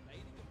job of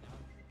nading him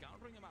down,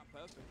 countering him out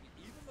perfectly.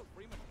 Even though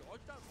Freeman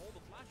dodged out all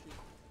the flashes,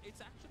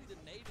 it's actually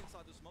the nade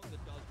inside the smoke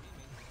that does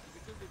teaming,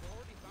 because they've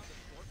already found a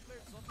short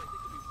player. It's not like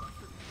they could be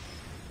pressured.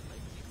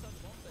 Like inside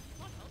the bomb that you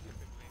can't help your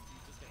pit player,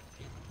 he's just getting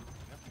hit.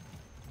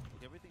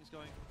 Look, everything's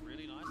going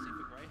really nicely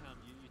for Greyhound.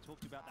 You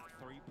talked about that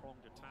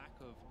 3-pronged attack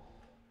of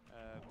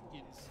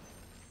Inns,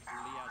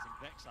 Liaz and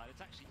Vexite.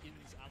 It's actually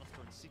Inns,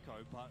 Alistair and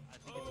Sicko, but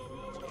I think it's a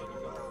good job.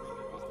 You've got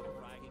Freeman who's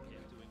fragging here,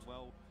 doing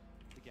well.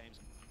 The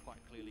game's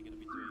quite clearly going to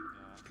be doing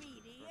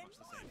very much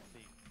the same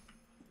thing.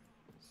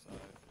 So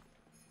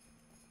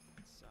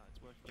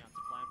it's working out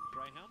to plan for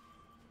Greyhound.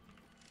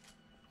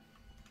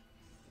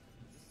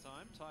 This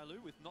time, Tyloo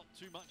with not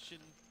too much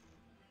in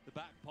the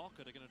back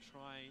pocket are going to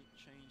try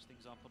change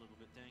things up a little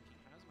bit.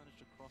 Danking has managed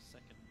to cross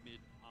second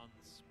mid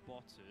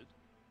unspotted.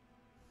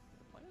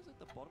 The players at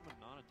the bottom of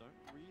Nana don't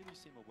really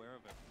seem aware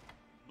of it,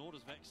 nor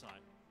does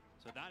Vexite.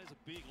 So that is a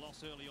big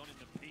loss early on in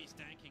the piece.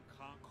 Danking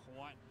can't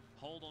quite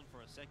hold on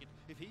for a second.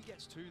 If he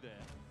gets two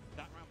there,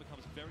 that round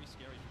becomes very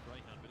scary for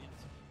Greyhound, but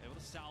he's able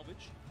to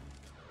salvage.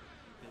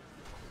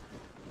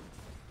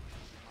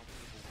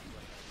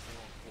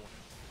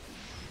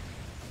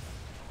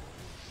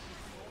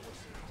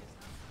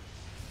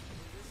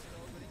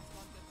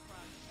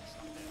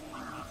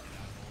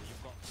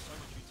 You've got so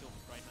much util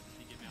for Greyhound to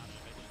dig him out, and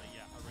eventually,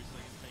 yeah, Aristo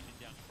gets taken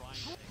down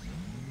trying.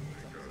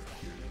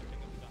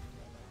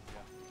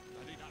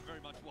 I think that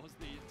very much was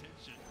the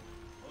intention.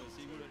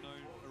 Obviously, he would have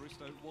known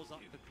Aristo was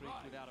up the creek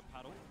without a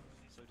paddle,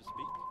 so to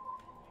speak.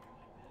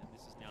 And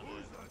this is now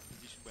the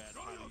position where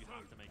you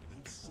have to make a bit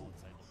of a call and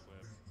say, look,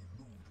 we're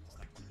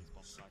stacking these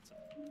bomb sites and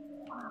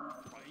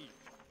pray,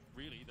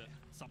 really, that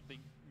something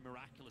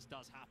miraculous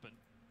does happen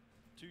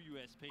to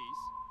USPs.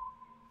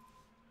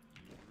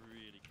 You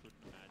really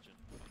couldn't imagine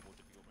a more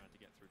difficult round to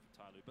get through for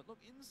Tyloo. But look,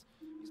 he's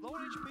low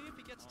on HP. If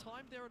he gets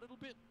timed there a little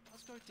bit,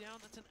 does go down.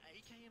 That's an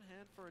AK in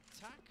hand for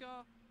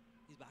Attacker.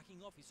 He's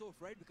backing off. He's so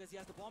afraid because he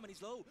has the bomb and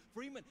he's low.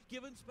 Freeman,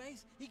 given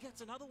space, he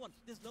gets another one.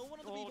 There's no one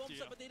on the B-bomb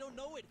side, but they don't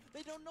know it.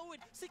 They don't know it.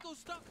 Sicko's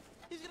stuck.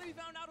 He's going to be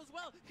found out as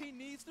well. He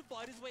needs to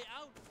fight his way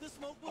out. The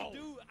smoke will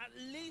do at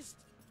least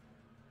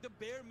the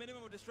bare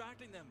minimum of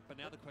distracting them. But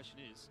now the question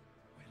is,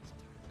 where does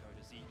Attacker go?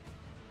 Does he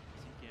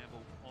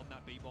gamble on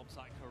that B-bomb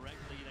site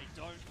correctly? They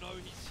don't know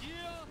he's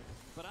here,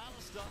 but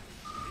Alistair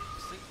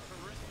picks it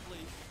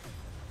correctly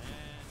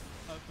and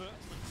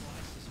averts the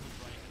crisis for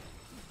Drake.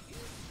 He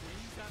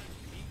brings that and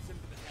beats him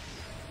to the head.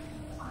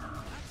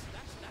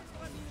 That's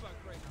what I mean about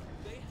Greyhound.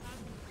 They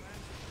have been planned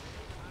to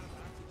get out of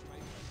that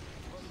situation,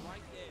 but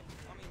right there,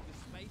 I mean, the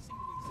spacing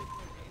between Sicko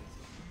and Inns,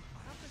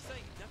 I have to say,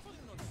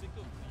 definitely not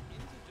Sicko.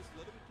 Inns is just a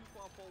little bit too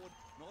far forward,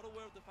 not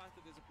aware of the fact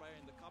that there's a player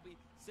in the copy.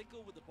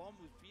 Sicko with the bomb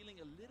was feeling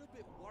a little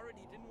bit worried.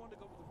 He didn't want to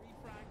go for the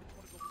refrag, didn't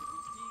want to go for the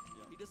re-peak.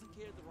 Yeah. He doesn't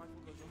care if the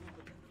rifle goes over,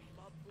 but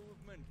blood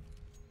movement.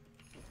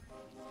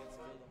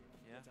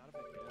 Yeah, out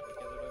of it. They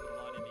get it over the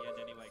line in the end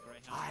anyway.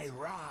 Greyhound. I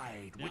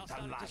ride now with the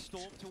starting light. to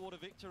storm toward a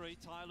victory.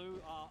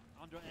 Tyloo are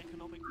under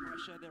economic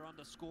pressure. They're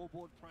under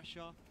scoreboard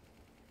pressure.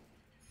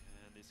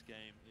 And this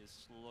game is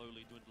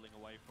slowly dwindling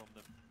away from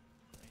them.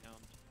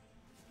 Greyhound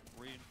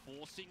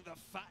reinforcing the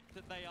fact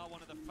that they are one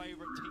of the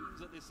favorite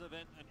teams at this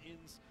event, and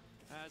Inns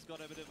has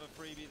got a bit of a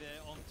freebie there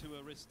onto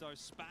Aristo,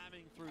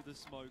 spamming through the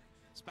smoke,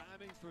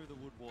 spamming through the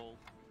wood wall,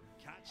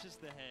 catches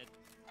the head.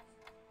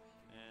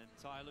 And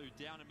Tyloo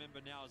down a member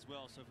now as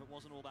well, so if it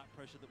wasn't all that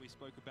pressure that we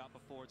spoke about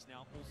before, it's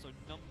now also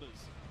numbers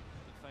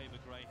that favour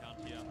Greyhound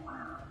here.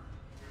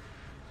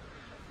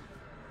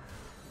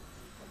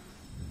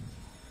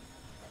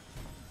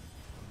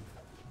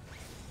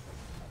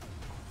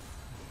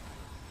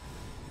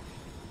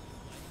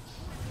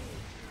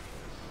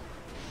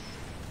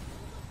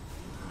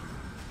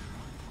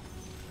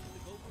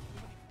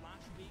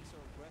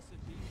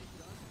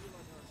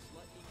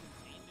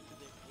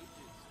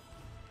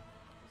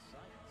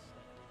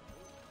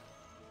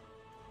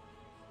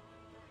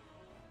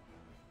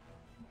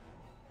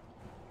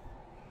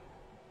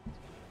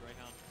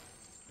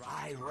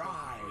 I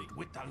ride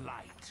with the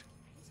light.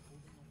 It's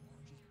going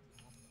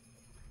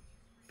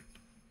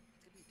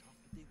to be tough,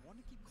 but they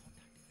want to keep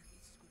contacting their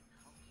bases going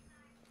tough.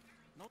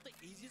 Not the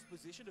easiest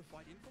position to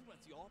fight in from as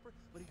the Opera,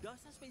 but he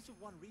does have space for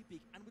one re-peek,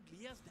 and with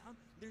Lias down,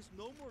 there's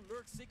no more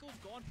lurk. Sicko's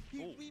gone.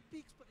 He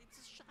re-peeks, but it's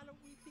a shallow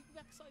re-peek.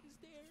 Vexite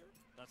is there.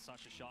 That's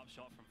such a sharp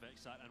shot from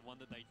Vexite, and one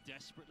that they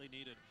desperately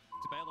needed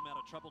to bail them out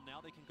of trouble. Now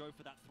they can go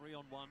for that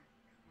 3-on-1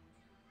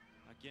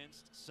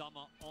 against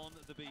Summer on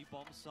the B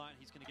bomb site.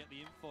 He's going to get the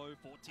info.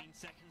 14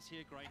 seconds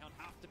here. Greyhound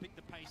have to pick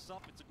the pace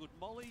up. It's a good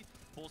molly.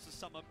 Forces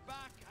Summer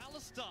back.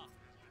 Alistair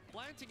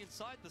planting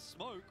inside the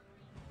smoke.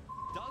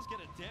 Does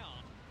get it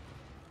down.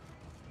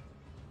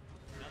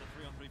 Another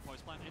 3-on-3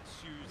 post plant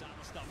ensues.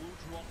 Alistair will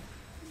drop.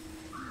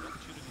 The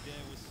opportunity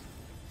there was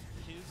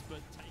his,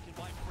 but taken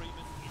by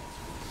Freeman. It's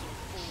also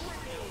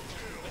forward.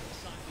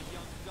 Vexite, the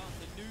young gun,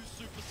 the new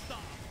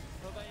superstar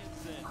of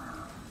ANZ.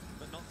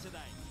 But not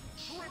today.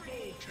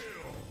 Triple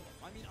kill!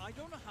 I mean, I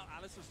don't know how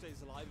Alistair stays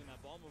alive in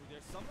that bomb over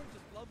there. Someone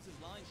just flubs his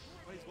lines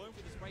when he's going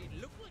for the spray. It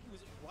looked like he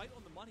was right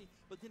on the money,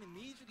 but then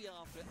immediately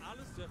after,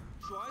 Alistair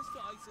tries to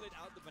isolate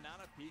out the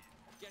banana peak,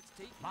 gets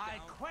taken down. My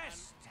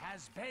quest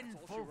has been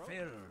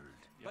fulfilled.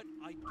 But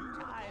I do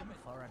Time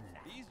for a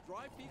nap. These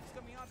dry peaks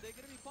coming out, they're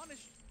going to be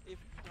punished.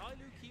 If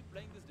Tyloo keep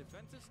playing this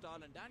defensive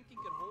style and Danking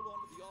can hold on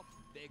to the off,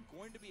 they're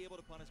going to be able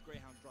to punish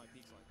Greyhound's dry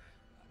peaks like that.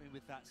 I mean,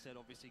 with that said,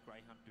 obviously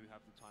Greyhound do have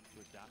the time to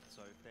adapt,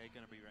 so they're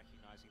going to be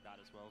recognizing that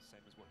as well,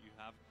 same as what you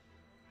have.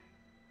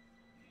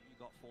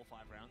 You've got 4 or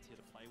 5 rounds here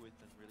to play with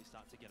and really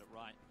start to get it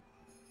right.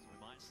 So we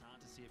might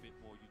start to see a bit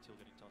more util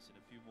getting tossed in,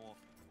 a few more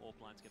AWP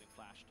lines getting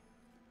flashed.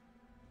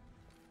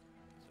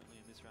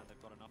 Certainly in this round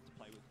they've got enough to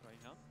play with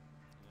Greyhound.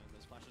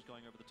 Those flashes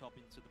going over the top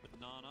into the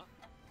banana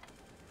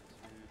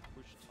to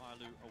push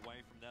Tyloo away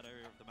from that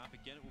area of the map.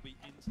 Again, it will be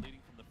Inns leading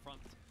from the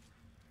front.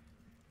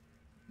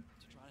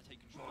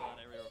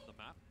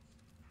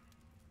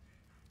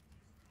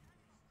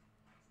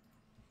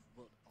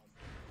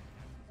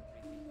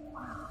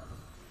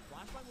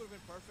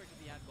 perfect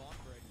if he had gone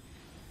for it.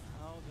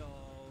 Oh no.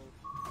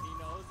 He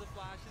knows the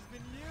flash has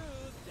been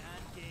used.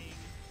 Dan King.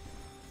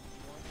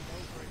 He wants to go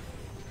for it.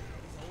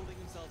 He's holding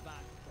himself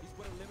back. He's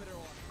put a limiter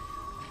on.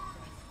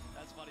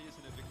 That's funny,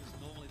 isn't it? Because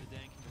normally the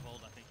Dan King of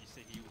old, I think you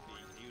see he would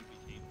be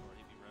keen for it.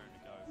 He'd be raring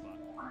to go, but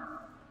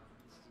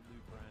this is a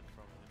new brand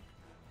from him.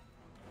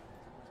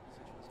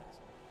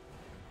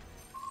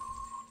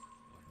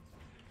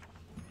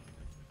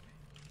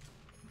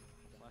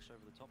 Flash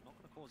over the top, not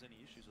going to cause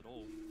any issues at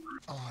all.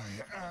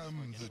 I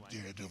am the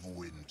dead of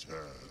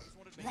winter.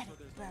 Let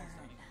it burn.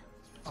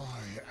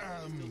 I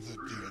am the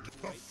dead.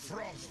 The frost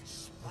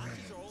Flashes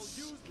are all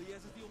spreads. used.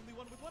 Liaz is the only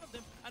one with one of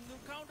them. And the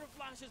counter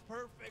flash is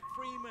perfect.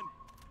 Freeman.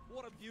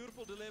 What a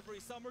beautiful delivery.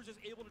 Summers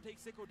just able to take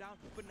Sicko down.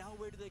 But now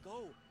where do they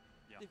go?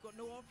 Yeah. They've got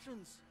no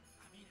options.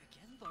 I mean,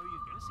 again, though,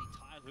 you're going to see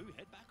Tai Lu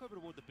head back over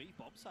toward the B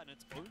bomb site, and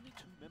it's only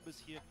 2 members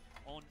here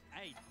on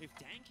A. If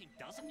Dan King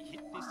doesn't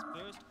hit this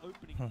first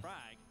opening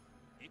frag,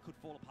 it could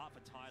fall apart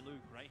for Tai Lu.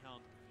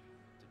 Greyhound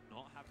did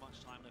not have much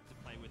time left to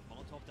play with.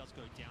 Molotov does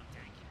go down.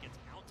 Dan King gets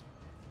out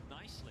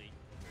nicely.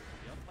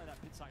 You have to play that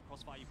pit side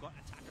crossfire. You've got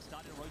Attacker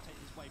starting to rotate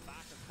his way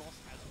back across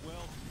as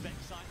well.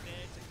 Vexite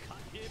there to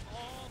cut him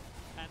off.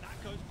 And that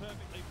goes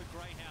perfectly for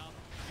Greyhound.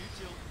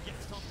 Util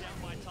gets topped down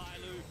by Tai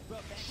Lu.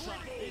 But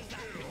Vexite is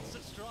that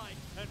pincer strike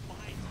and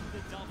finds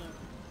the double.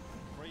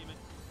 Freeman.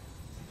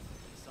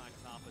 Inside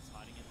Carpets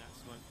hiding in that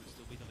smoke would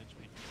still be the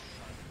linchpin.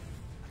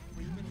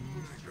 Freeman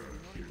is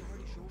not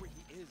entirely sure where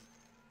he is.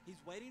 He's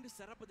waiting to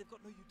set up, but they've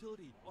got no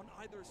utility on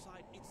either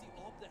side. It's the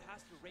op that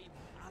has to rain.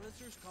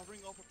 Alistair's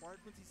covering off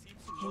apartments. He seems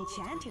to know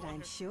Enchanted,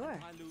 I'm sure.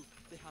 Tyloo,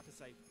 they have to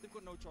save. They've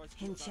got no choice.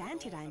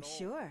 Enchanted, I'm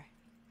sure.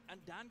 And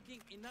Dan King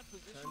in that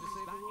position, Time to he's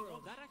save the backing world.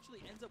 up. That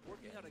actually ends up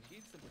working out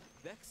against them.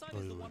 Vexite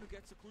is the one who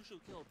gets a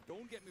crucial kill.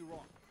 Don't get me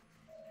wrong.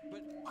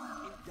 But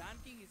if Dan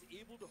King is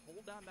able to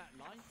hold down that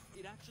line,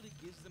 it actually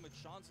gives them a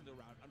chance in the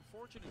round.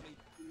 Unfortunately,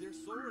 they're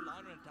so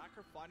reliant on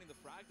Attacker finding the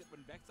frag that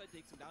when Vexite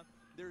takes him down,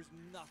 there's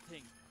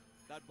nothing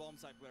that bomb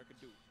site player can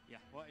do. Yeah,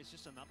 well, it's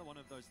just another one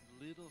of those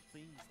little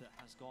things that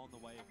has gone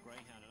the way of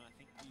Greyhound, and I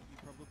think you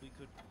probably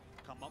could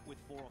come up with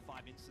 4 or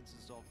 5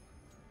 instances of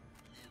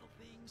little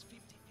things,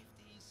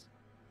 50-50s,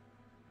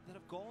 that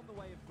have gone the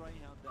way of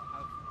Greyhound that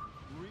have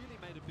really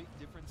made a big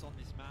difference on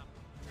this map,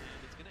 and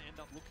it's going to end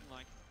up looking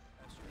like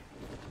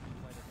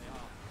the way that they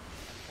are,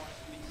 and quite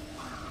a big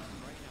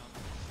Greyhound.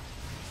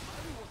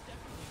 Tyler was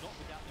definitely not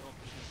without their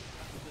opportunity.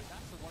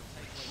 That's the one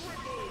takeaway.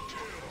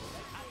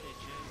 They had their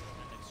chance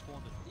and they've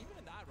squandered. Even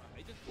in that round,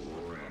 they just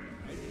rotated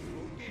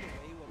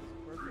away what was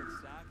a perfect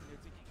stack, and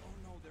they're thinking, oh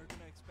no, they're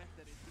going to expect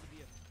that it's going to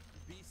be a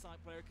B-side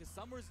player, because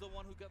Summer's the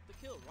one who got the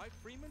kill, right?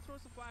 Freeman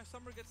throws the flash,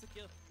 Summer gets the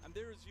kill, and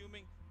they're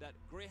assuming that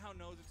Greyhound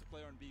knows it's a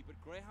player on B, but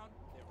Greyhound,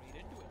 they read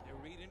into it. They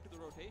read into the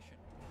rotation.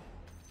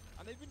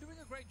 And they've been doing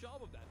a great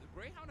job of that. The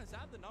Greyhound has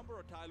had the number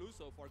of Tyloo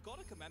so far.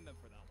 Got to commend them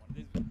for that one.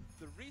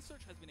 The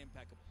research has been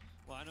impeccable.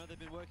 Well, I know they've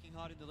been working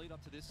hard in the lead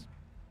up to this.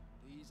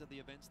 These are the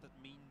events that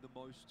mean the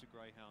most to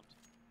Greyhound.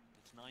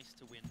 It's nice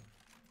to win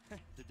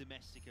the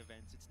domestic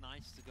events. It's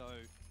nice to go,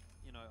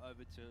 you know,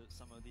 over to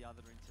some of the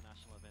other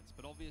international events.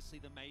 But obviously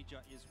the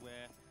major is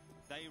where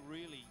they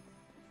really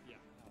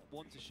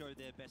want to show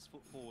their best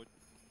foot forward.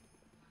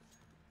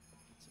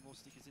 Get some more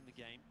stickers in the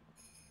game.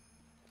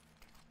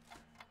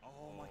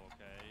 Oh my.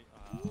 Okay.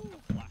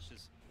 The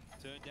flashes.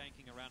 Turn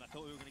danking around. I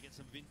thought we were going to get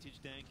some vintage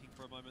danking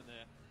for a moment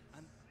there.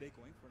 And they're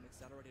going for an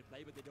accelerated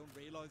play, but they don't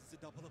realize it's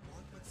a double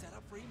apartment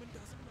setup. Freeman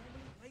doesn't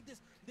normally play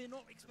this. They're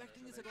not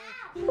expecting this at all.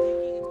 They're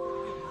thinking it's going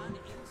to be a man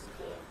in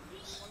small.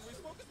 One-way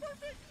smoke is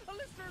perfect.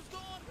 Alistair's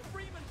gone.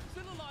 Freeman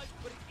still alive,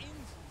 but it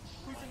ends.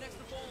 Who's the next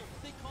to fall?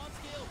 They can't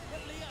scale.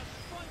 But Liaz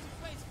finds some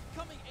space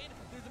coming in.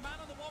 There's a man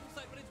on the bomb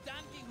site, but it's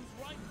Dan King who's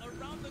right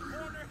around the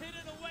corner,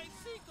 hidden away.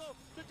 Sicko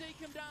to take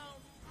him down.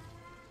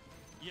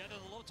 Yeah,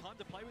 there's a lot of time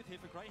to play with here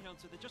for Greyhound,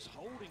 so they're just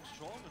holding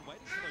strong and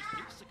waiting for those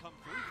picks to come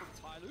through from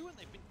Tyloo, and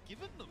they've been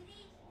given them.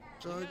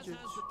 Liaz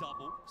has the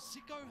double,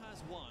 Sicko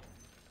has 1.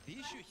 The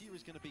issue here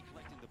is going to be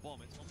collecting the bomb.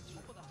 It's on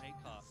top of the hay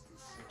cart,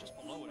 or just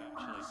below it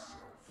actually.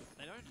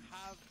 They don't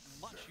have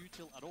much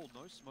util at all.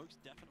 No smokes,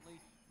 definitely.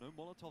 No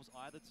Molotovs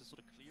either to sort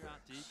of clear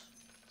out dig.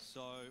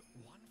 So,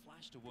 1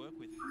 flash to work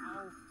with.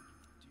 How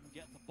do you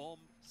get the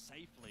bomb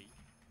safely?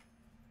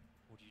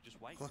 Or do you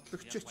just wait? Wait for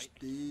it to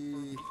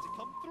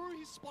come through.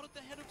 He's spotted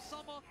the head of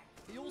Summer.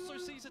 He also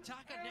sees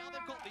Attacker. Now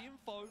they've got the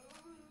info.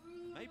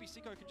 Maybe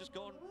Sicko can just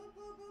go and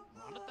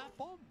run at that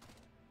bomb.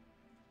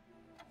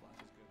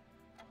 Flash is good.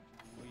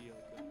 Real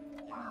good.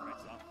 Yeah,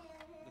 great stuff.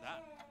 Look at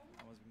that.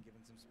 Noah's been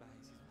given some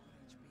space. He's not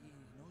HP.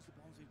 He knows the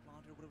bombs we've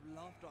planted. Would have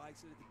loved to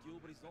isolate the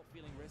duel, but he's not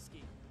feeling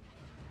risky.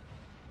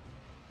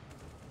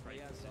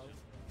 Great decision.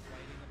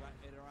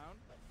 Waiting it around.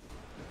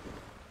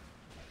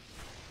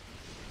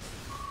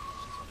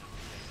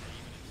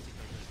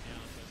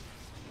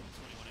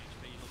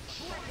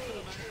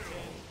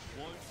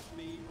 Won't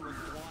be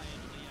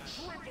required. Liaz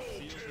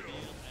seals the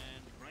deal,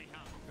 and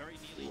Greyhound very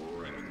nearly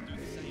able to do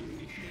the same.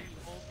 15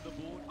 on the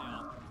board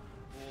now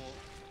for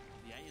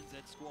the ANZ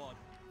squad.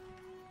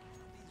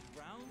 These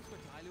rounds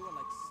for Tyloo are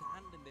like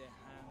sand in their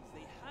hands.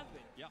 They have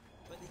it. Yeah.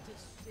 But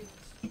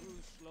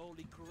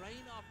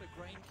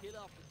Crane kill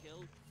after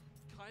kill.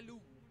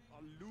 Kailu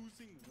are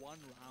losing 1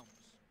 round.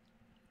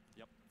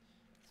 Yep,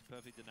 it's a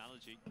perfect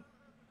analogy.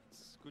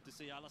 It's good to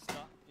see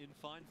Alistair in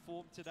fine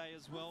form today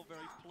as well.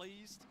 Very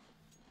pleased.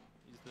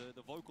 He's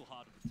the vocal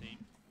heart of the team,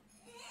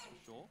 for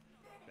sure.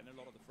 And a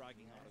lot of the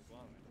fragging heart as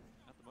well.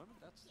 At the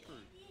moment, that's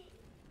true.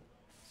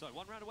 So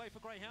 1 round away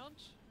for Greyhound,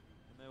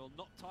 and they will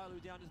knock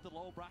Tyloo down into the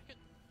lower bracket.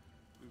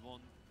 Move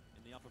on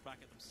in the upper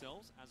bracket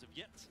themselves. As of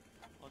yet,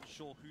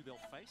 unsure who they'll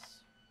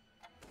face.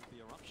 Could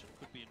be Eruption,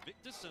 could be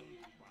Invictus, and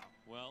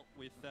well,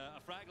 with a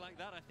frag like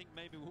that, I think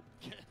maybe we'll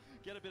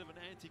get a bit of an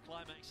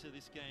anti-climax to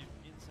this game.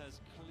 Inns has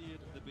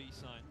cleared the B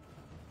sign,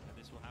 and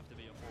this will have to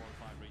be a 4 or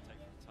 5 retake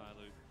for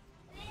Tyloo.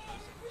 No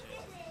second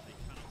chances, they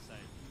cannot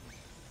save.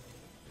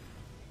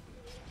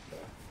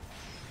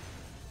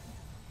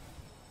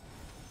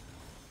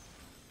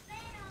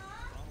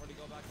 Can't really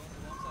go back on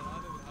the one side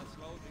either with how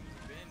slow things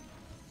have been.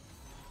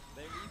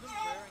 They're even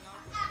clearing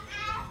out the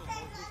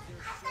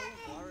they're so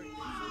worried,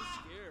 they're so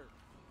scared.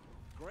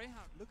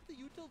 Greyhound, look at the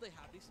util they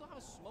have. They still have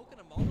a smoke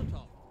and a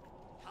Molotov.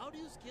 How do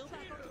you scale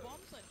back on the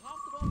bomb side? Half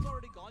the bomb's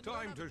already gone.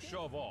 Time to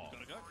shove off.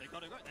 Gotta go, they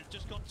gotta go. They've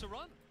just got to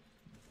run.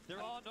 There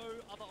are no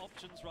other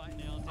options right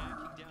now.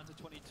 Danking down to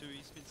 22.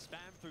 He's been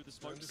spammed through the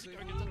smoke.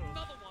 Sicko gets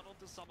another one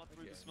onto Summer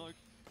through the smoke.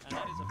 And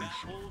that is about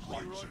all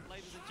she wrote,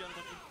 ladies and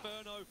gentlemen.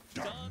 Inferno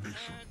done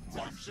and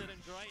dusted.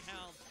 And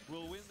Greyhound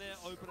will win their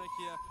opener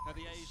here at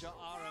the Asia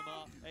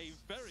RMR. A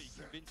very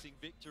convincing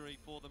victory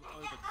for them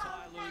over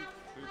Tyloo,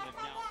 who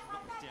they've now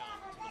knocked down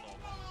to the log.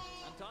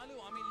 And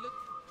Tyloo, I mean, look,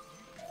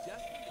 you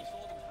definitely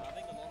saw them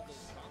having a lot of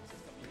those chances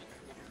coming in,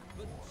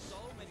 but so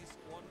many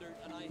squandered,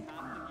 and I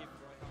have to give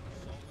Greyhound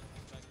so much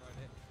respect right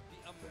here.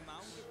 The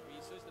amount of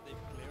research that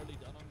they've clearly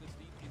done on this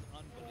team is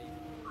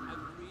unbelievable.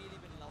 I've really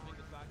been loving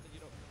the fact that, you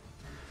know,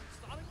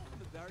 starting off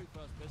with the very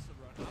first pistol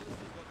run,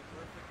 Alistair's got the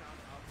perfect round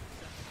out of the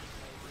second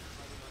pistol, in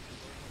pretty much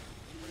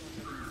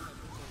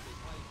every pistol they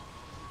play.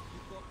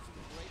 You've got some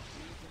great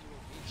reads in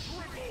your game.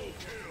 Triple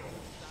kill!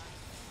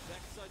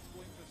 Backside's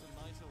going for some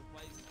nice little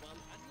plays as well,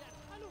 and yeah,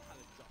 Tyloo had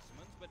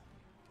adjustments, but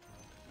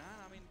man,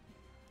 I mean,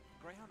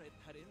 Greyhound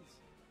had ins.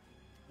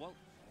 Well,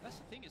 that's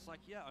the thing. It's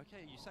like, yeah,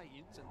 okay, you say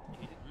Inns, and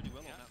he did really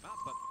well on that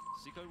map, but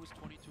Sicko was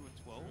 22 and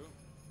 12.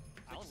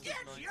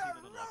 Alistair's 19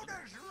 and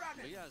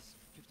 11. He has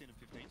 15 and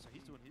 15, so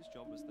he's doing his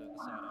job as the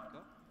side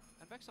anchor.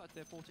 And Backside's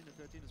there 14 and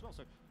 13 as well.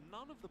 So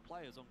none of the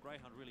players on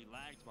Greyhound really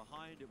lagged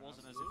behind. It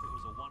wasn't as if it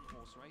was a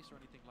one-horse race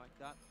or anything like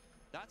that.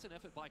 That's an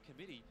effort by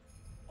committee.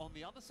 On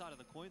the other side of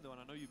the coin, though,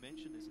 and I know you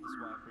mentioned this, and this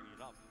is why I'm bringing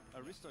it up,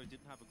 Aristo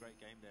didn't have a great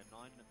game there,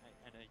 9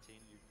 and 18.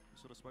 You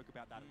sort of spoke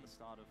about that at the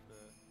start of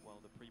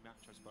the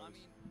pre-match, I suppose. I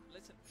mean,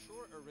 listen,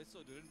 sure,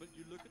 Aristo didn't, but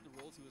you look at the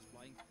roles he was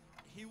playing,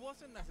 he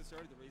wasn't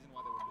necessarily the reason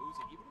why they were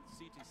losing. Even on the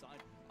CT side,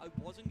 I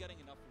wasn't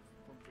getting enough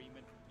from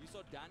Freeman. You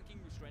saw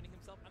Danking restraining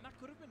himself, and that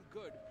could have been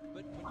good,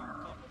 but when you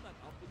couple that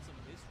up with some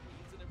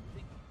misreads and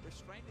everything,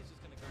 restraint is just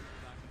going to come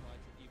back and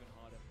bite you even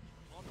harder.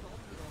 On top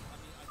of it all,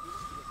 I mean, I do want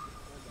to get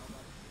the ball down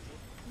by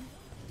two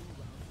rounds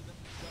with them,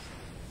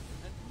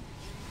 and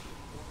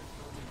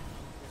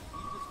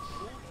he just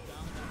pulls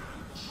down that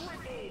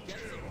rebound,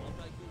 gets a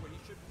multi-kill where he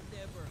should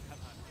never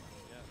have had it.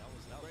 Yeah, that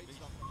was great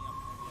stuff from the up.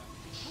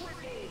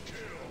 Triple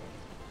kill!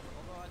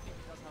 Although I think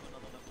he does have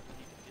another level that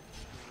he can hit.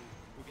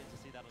 We'll get to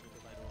see that a little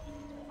bit later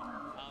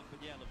on. But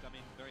yeah, look, I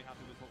mean, very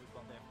happy with what we've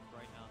got there from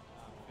Greyhound.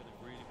 Feeling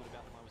really good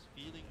about them. I was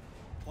feeling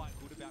quite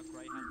good about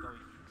Greyhound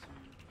going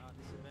into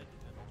this event,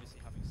 and obviously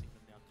having seen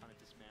them now kind of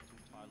dismantle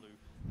Tyloo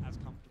as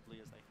comfortably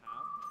as they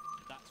have,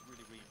 that's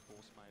really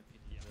reinforced my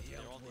opinion.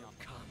 They're on the up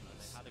and up.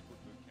 They had a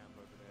good boot camp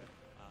over there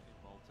in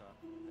Malta.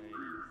 They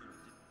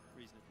did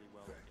reasonably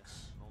well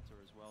against Malta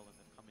as well, and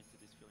they've come into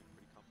this feeling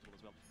pretty comfortable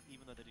as well.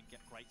 Even though they didn't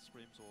get great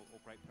scrims or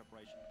great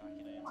preparation back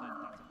in ANZ,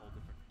 that's a whole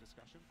different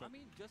discussion. But I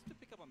mean, just to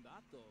pick up on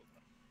that though,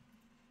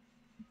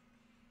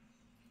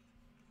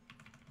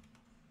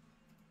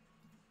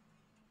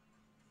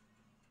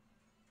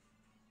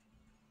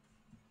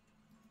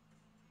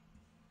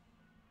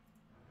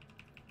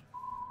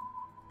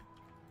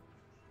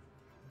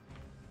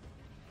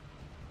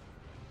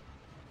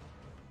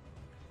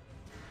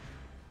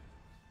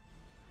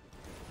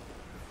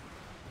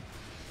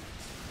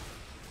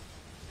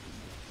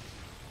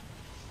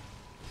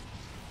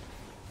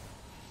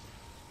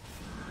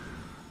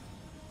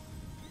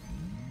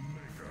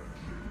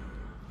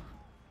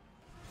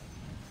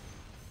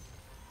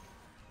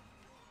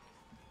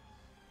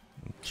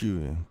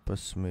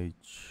 Посмейч.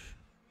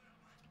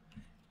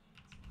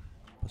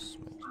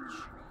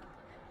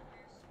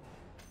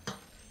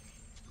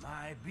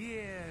 My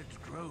beard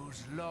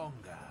grows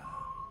longer.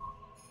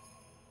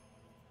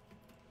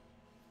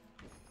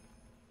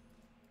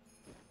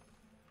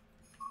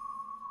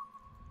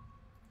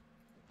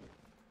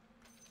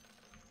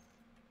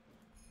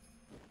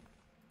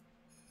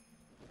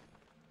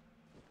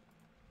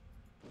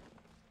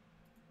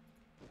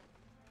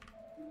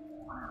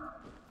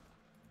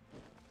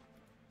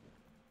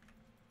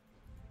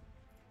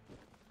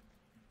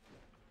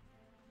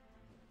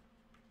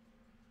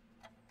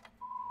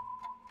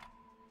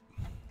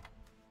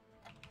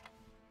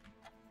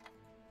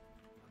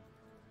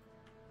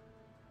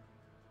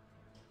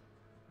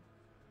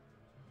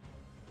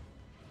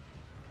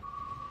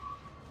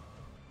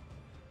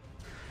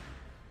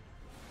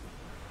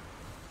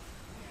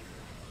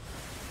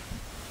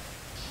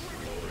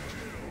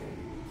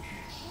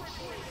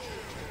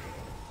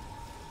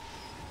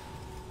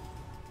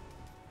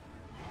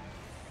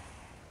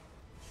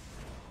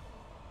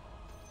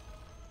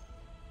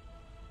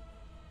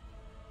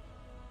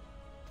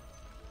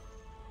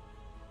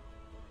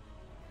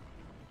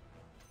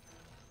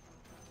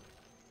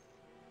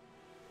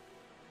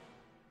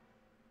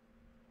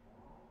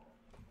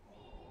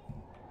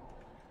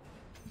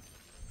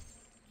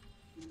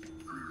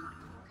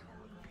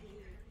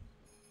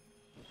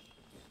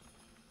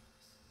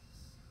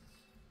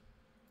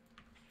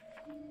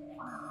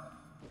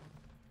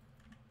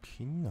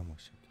 Хин намайг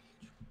шидэлж.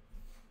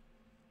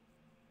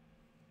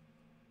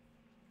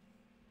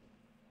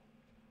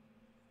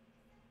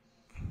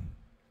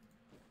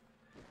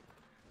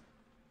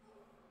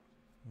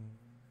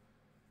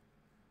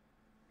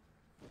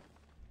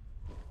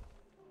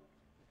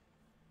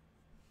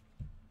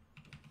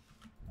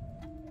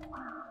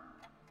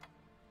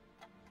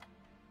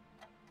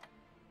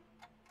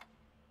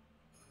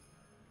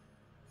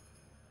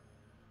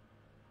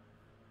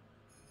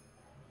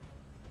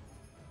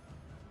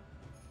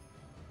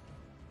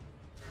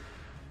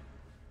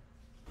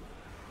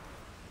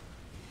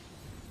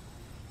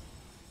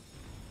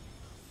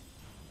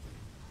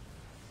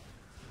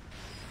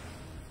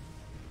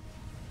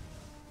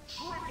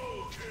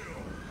 Triple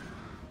kill!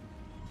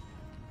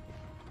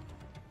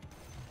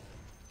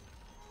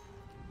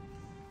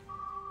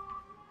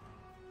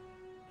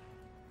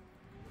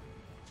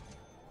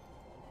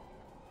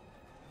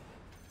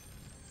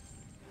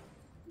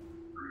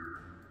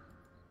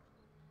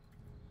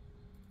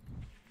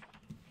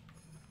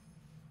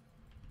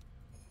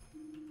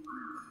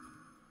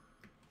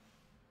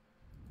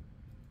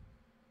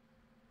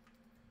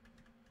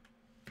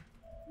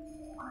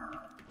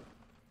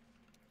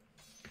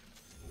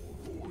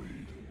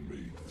 Void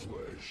made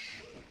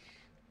flesh.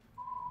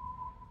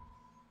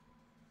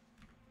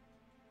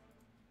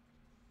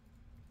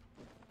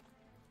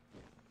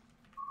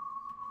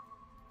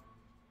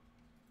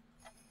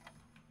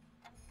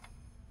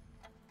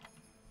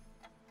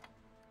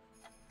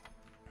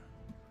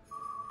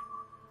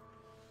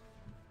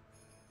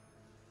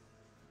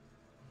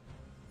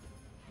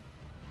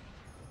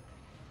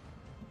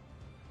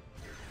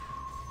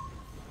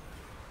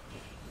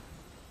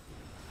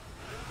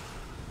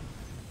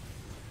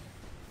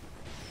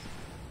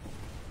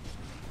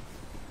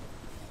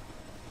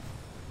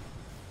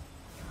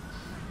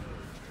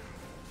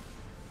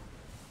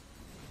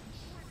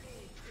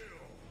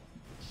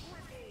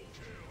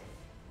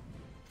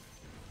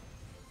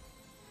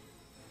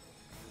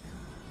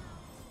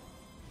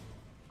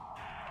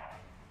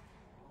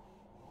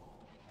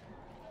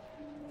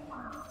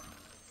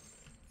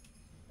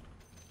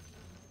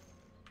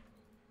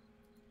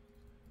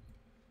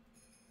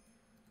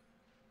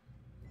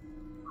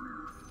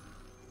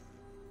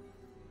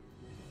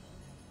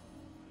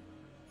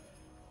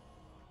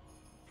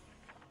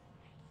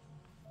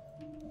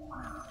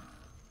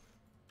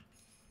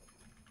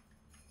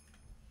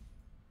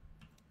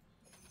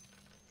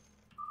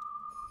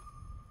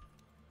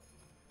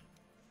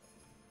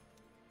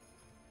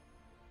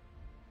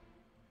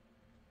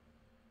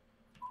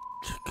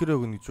 Чекрэг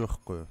нэгж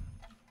байхгүй юу?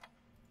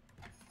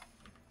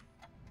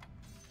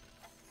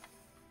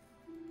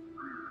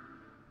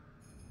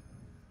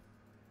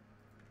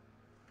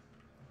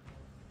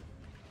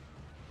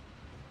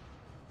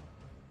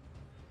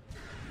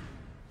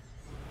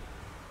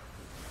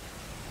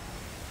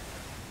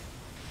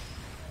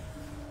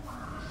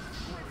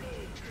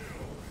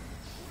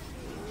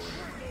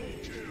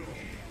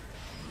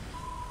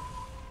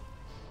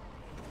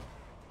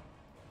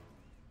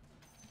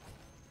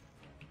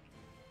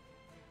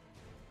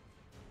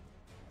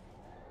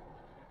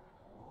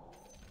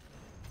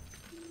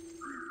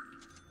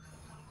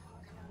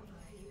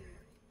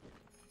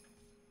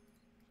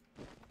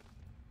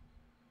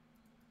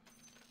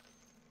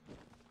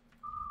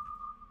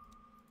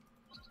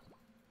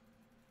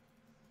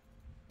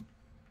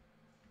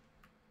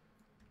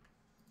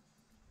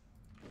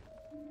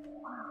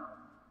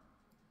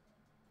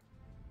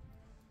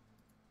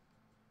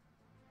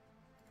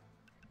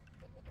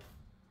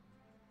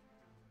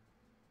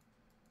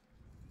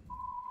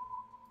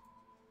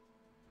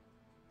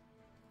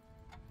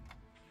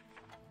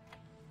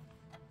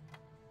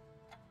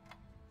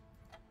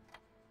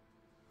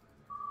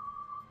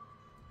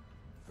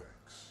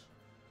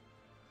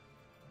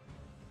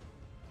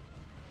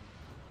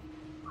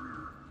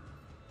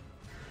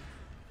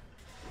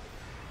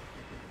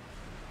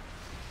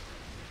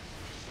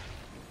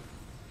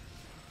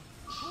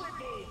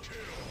 Triple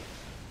kill!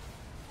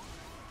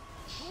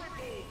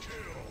 Triple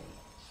kill!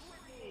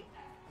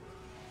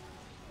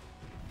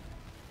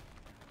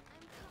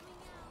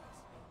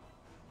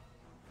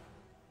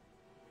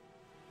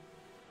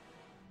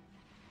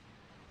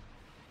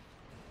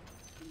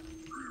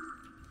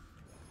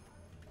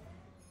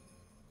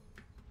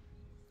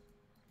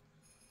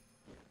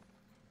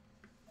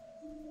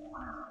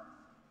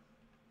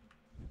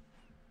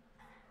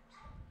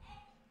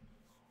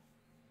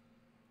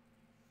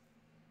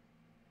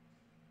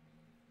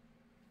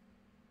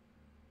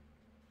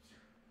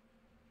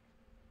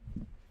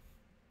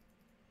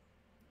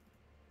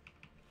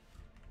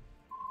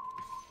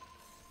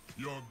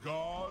 Your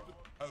god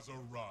has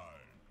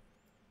arrived.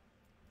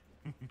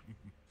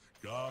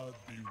 God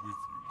be with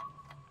you.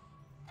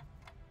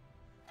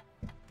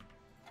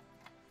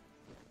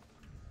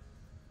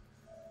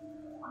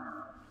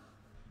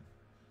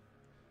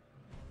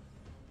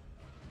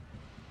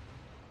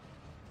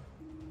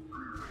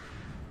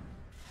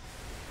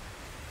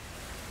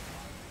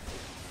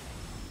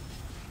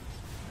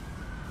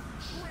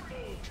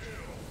 Triple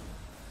kill!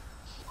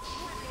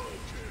 Triple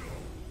kill!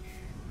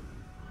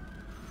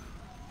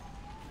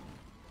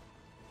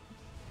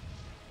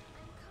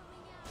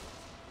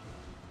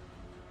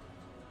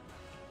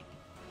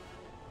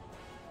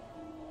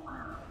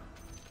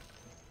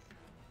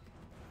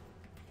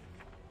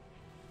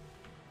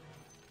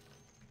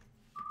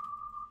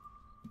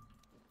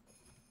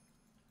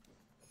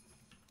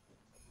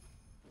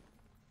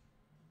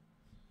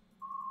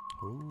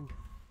 Ooh.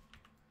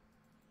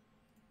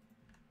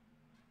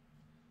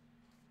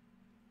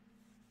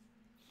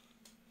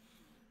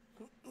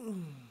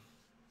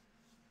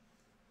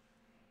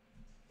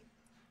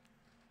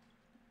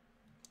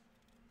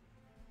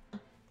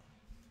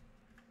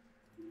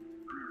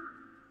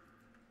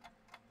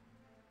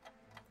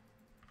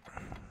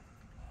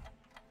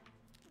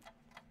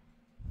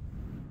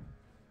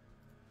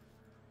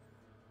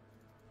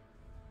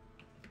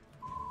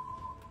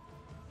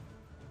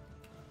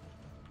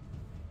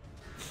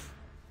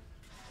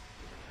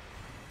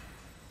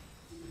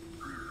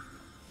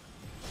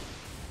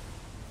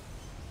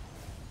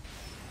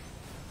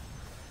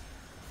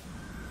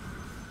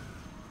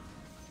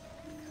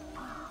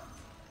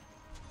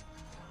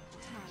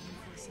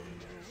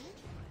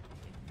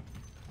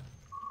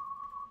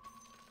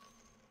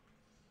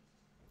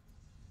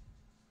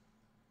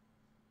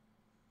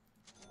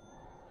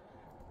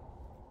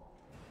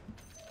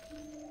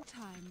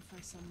 Time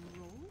for some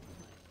role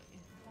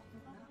play.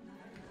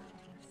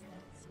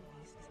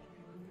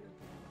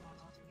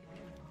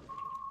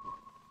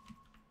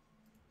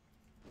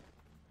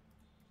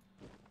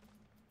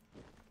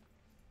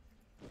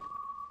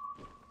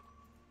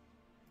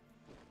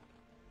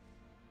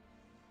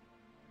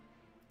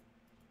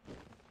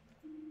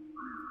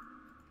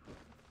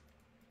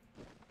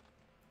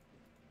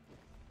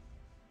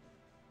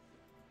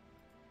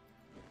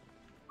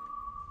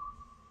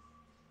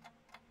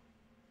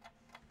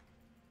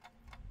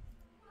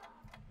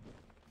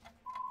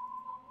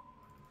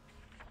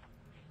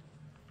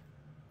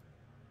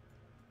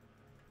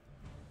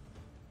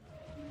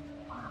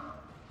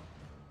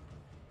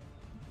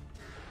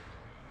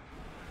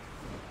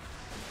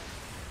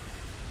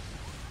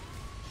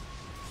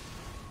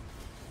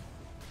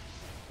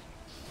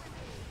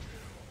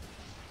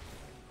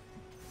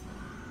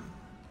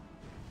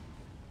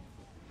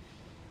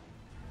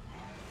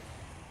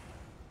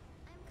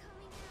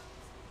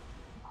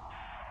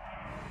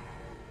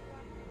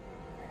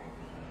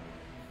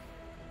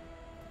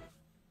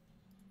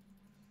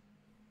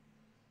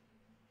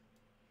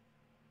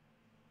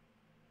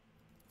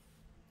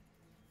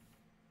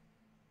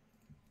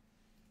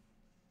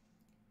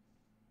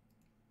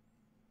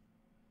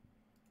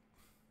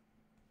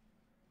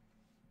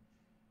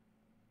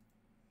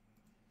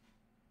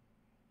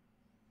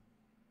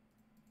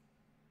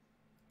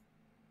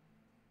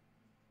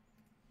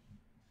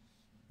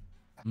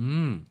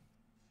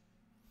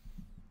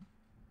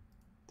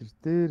 Тэр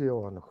дээр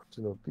яваа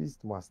нөхч нөө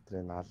Beast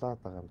Master-ыг алаад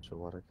байгаа юм чи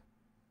уураг.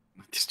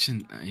 Тэр чин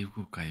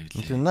айгүй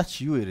гайвлаа. Тэр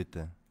наач юу яриад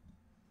байна?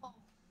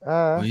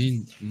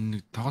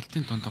 Энэ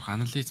тоглолтын дундуур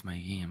анализ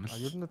маягийн юм л.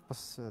 Ер нь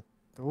бас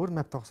өөр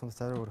map тоглосон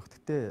царай өөрөх.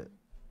 Гэтэ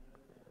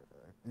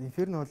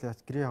Inferno бол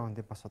яаж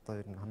Greyhound-ийг бас одоо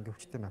ер нь хамгийн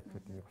хүчтэй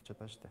map-ууд нэг болчиход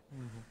байгаа шүү дээ.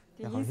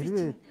 Яг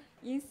хэрвээ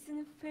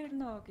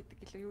Inferno гэдэг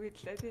илүү юу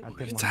гэдлээ тий.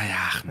 За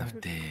яах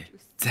нүдээ.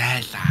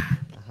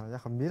 Зайлаа.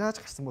 Яг Mirage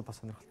гарсан бол бас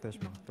сонирхолтой байж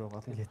магадгүй.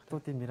 Гол нь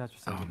хятадуудын Mirage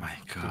байсан. Oh my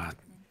god.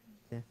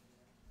 Тий.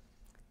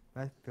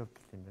 Map build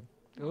юм байна.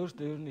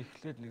 Өөртөө ер нь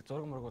эхлээд нэг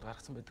зураг мургууд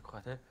гаргасан байдаг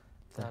хаа тий.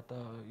 За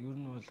одоо ер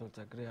нь бол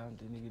за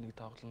Greyhound энийг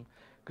тоглоно.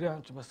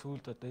 Greyhound ч бас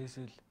сүүлд одоо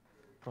ASL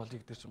Pro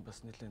League дээр ч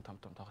бас нэлээд том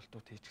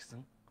тоглолтууд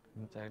хийчихсэн.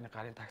 За яг нэг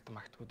гарын тагт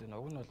магтгууд энэ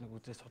уг нь бол нэг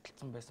үзээ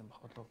судалсан байсан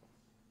бах болов.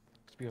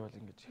 Би бол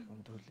ингэж их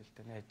өндөрлөл л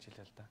дээ найж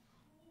жилээ л да.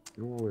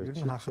 Юу ер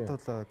нь хахад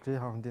бол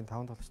Greyhound-ийн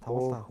 5 тоглож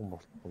 5 хүн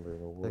болтгоо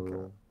байна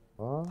уу?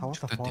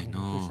 5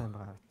 форм сайн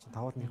байгаа.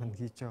 5-ных нь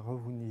хийж байгаа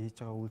хувь хүний хийж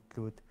байгаа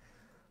үйлдэлүүд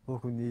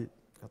хувь хүний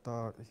одоо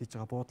хийж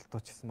байгаа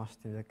буудалтууд ч гэсэн маш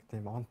тийм яг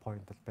тийм on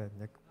point бол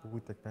байна. Яг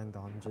бүгд яг байна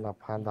даа.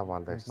 Панда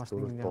манда гэж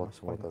зүрх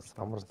дуудсмуудаас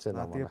хамарч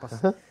байна тэгээ бас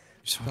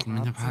шууд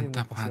миний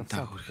панда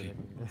хүрхий.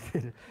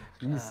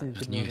 Ийсийн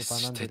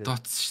банан дээр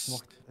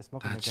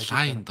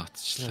лайн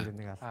дооцчлаа.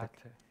 нэг алдаг.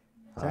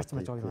 Зайч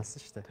маж ойг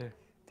алсан шүү дээ.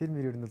 Тэр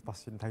мөр ер нь бол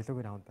бас ер нь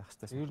таглогийн раунд байх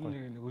хэрэгтэй. Ер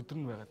нь нэг өдөр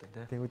нь байгаад байна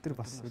тий. Тэгээ өдөр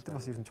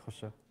бас ер нь чухал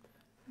шүү.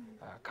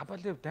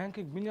 Кабалев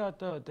данкинг миний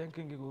одоо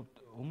данкингийг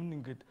өмнө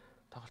ингээд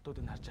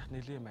тоглолтуудыг харж яхад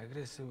нэлээд юм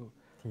агрессив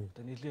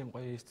одоо нэлээд юм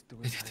гоё эстдэг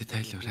байсан. Тэ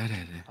тайлбар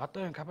арай.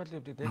 Одоо энэ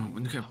Кабалев дээр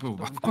үнэхээр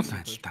батгүй л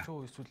байна л та.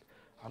 Эсвэл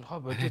онхоо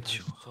болоод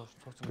шүү.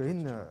 Тэгээ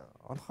энэ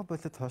онхоо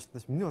болоод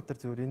хойшлоос миний бодлоор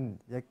зөвөр энэ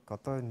яг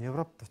одоо энэ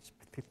Европт оч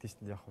бэлтгэл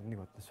дэсэнд яг нэг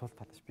одоо сул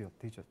татаж би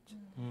тэгж бодож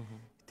байна.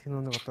 Тэр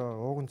нэг одоо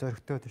ууган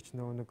зоригтой тэр чинь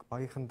нэг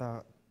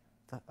багийнхандаа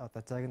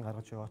одоо зайг нь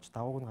гаргаж өгөөч,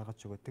 давууг нь гаргаж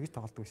өгөө тэгж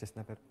тоглолтгүй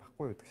хийснээр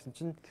байхгүй юу гэсэн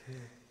чинь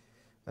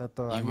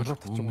одоо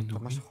Европт ч юм уу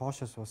маш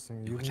хоошоо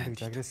суусан ер нь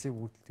нэг агрессив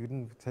үйлдэл ер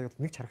нь цаг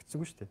нэг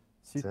харагдсангүй шүү дээ.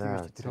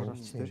 CTV тэр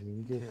орооч тэр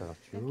ингээд байгаа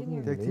ч ер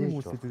нь яг тийм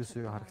үйлдэл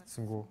ерөөсөө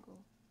харагдсангүй.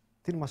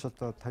 Тэр маш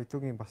одоо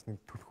Тайлогийн бас нэг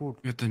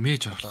түлхүүр одоо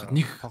мэж орлоход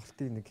нэг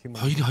тоглолтын нэг хэм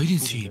хоёрын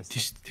сим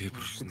тийм шүү дээ.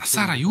 Тэгээ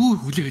насаараа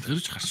юу хүлээгээд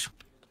гарч гарч шүү.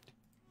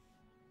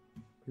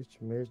 Би ч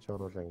мэж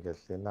оруулаа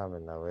ингээл лина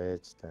мина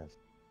вэж тань.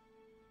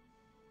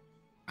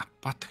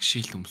 Апатик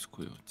шил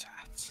өмсөхгүй юу заа.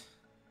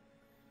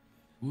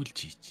 Үлж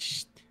хийж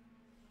шүү дээ.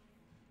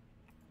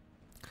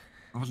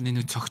 Ол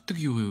нэг цогтөг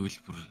юу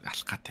гэвэл бүр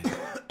алах гад тань.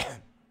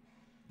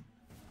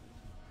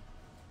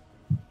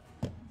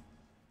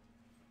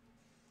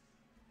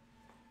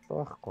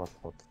 Байхгүй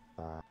болоход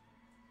та.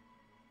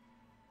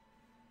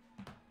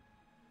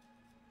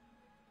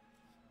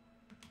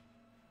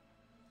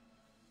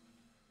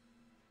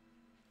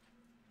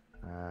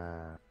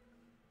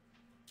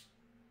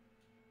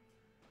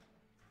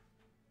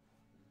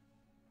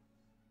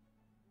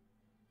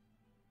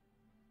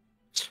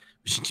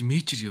 Биш чи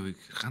мейжер явыг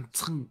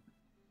ганцхан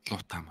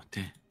луутаа мó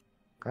тий.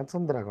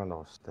 Ганцхан драгон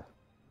байгаа шүү дээ.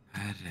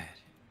 Арай.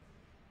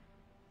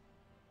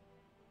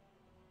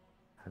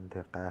 Ханд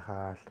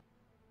гайхаал.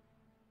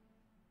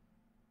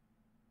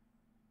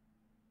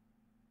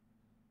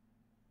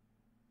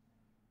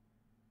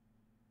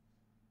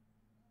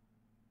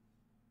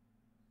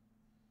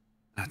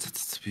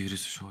 За би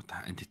ерөөс шууд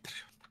энд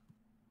дээр.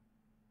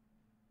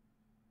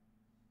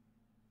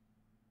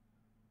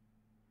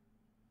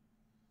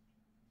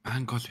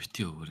 Ангол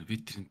бити өөр.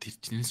 Би тэр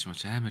чинээс ч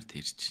маш амар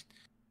тэрж.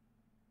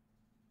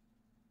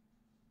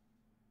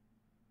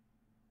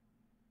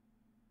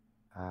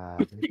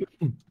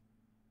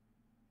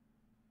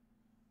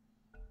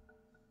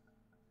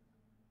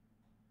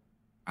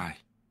 Ай.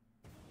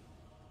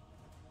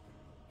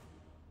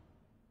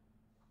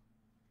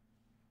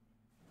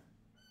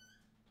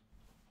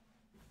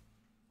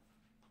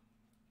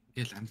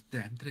 Гэл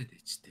амьдраад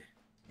ээжтэй.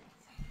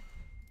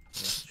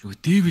 Юу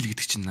Дэвил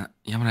гэдэг чинь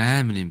ямар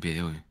амар юм бэ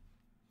юу?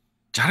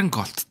 60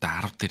 голттой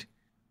 10 дээр.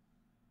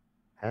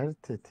 Харин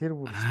тэр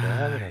бүр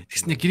амар.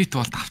 Тэгснэ гэрит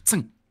болд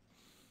авцсан.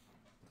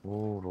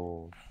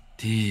 Оо.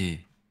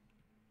 Тий.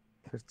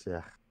 Тэр чи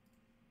яах?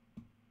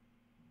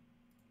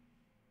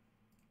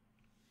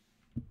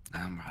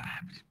 Амар.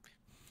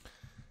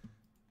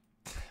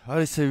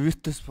 Харисаа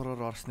Virtus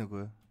Pro-оор орсон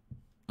уу?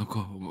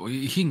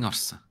 Үгүй хин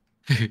орсон.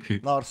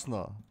 Орсон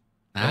уу?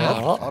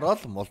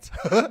 Ороод молц.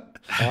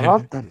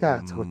 Ороод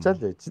дахиад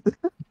хурцаал байж.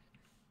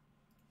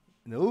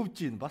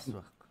 Өвж ин бас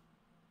байхгүй.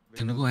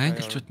 Тэр нөгөө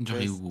англичууд нь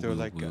жоо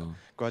юу.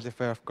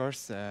 Qualifier of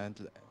course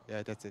and yeah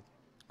that's it.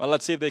 Well,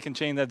 let's see if they can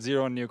chain that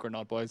zero on nuke or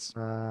not, boys.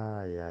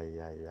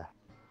 Yeah.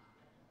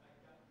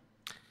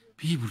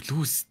 Би бүр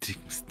лүүс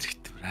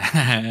стрикт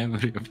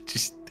амар явж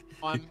шít.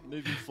 I'm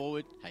moving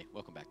forward. Hey,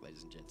 welcome back,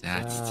 ladies and gents.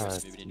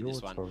 Moving into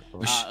this one.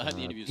 I hope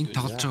the interview is Энэ good.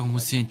 тоглож байгаа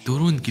хүмүүсийн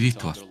дөрөв нь грит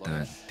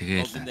болтой.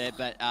 Тэгээд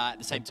But at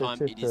the same time,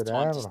 it is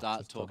time to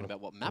start talking about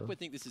what map we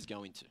think this is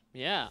going to.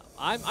 Yeah,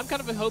 I'm kind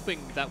of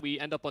hoping that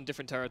we end up on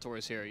different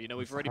territories here. You know,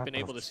 we've already been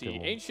able to see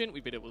Ancient,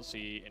 we've been able to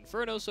see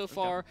Inferno so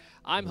far.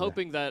 I'm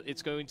hoping that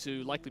it's going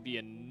to likely be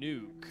a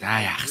nuke.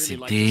 I'd really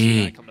like to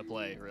see that come to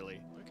play,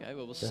 really. Okay,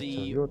 well, we'll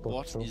see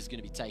what is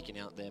going to be taken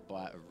out there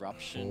by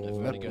Eruption,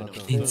 Vertigo, no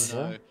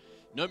Inferno.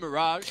 No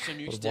Mirage, so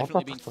nuke's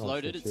definitely been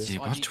floated. It's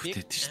slightly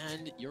picked,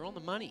 and you're on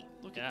the money.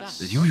 Look at that.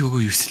 So,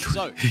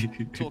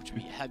 talk to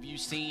me. Have you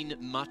seen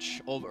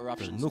much of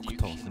Eruption's nuke in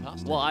the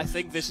past? Well, I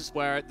think this is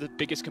where the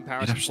biggest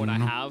comparison point I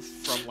have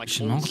from like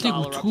old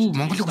style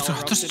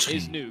Eruption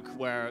is nuke,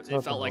 where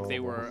it felt like they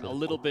were a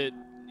little bit,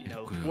 you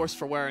know, worse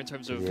for wear in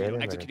terms of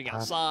executing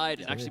outside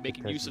and actually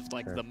making use of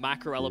like the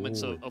macro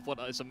elements of what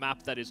is a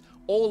map that is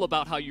all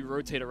about how you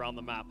rotate around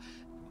the map.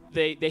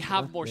 They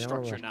have more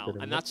structure now,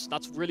 and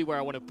that's really where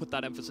I want to put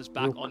that emphasis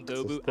back on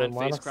Dobu and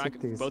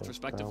FaceCrack, both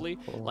respectively.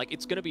 Like,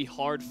 it's going to be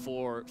hard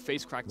for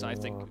FaceCrack to, I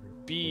think,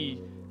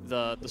 be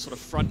the sort of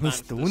front man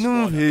for the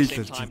squad. At the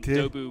same time,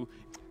 Dobu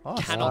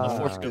cannot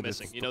afford to go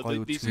missing. You know,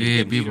 these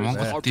leaders are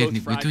both fraggers, and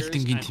if either of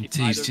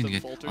them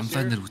falters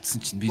here,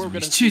 we're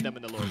going to see them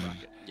in the lower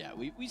bracket. Yeah,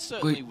 we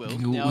certainly will.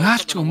 Now,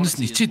 something else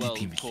as well,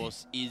 of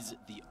course, is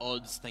the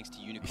odds, thanks to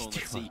Unicorn.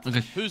 Let's see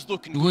who's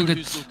looking good,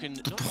 who's looking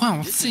not. Тухайн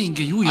улсын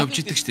ингээ юу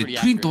явж идэг штэ.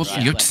 Тэрийн дуул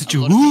явжсан чи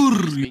өөр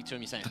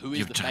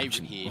явж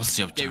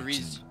байгаа. There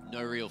is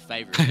no real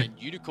favorite, and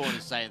Unicorn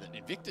is saying that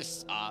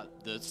Invictus are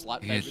the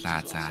slight favorites.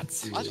 I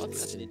think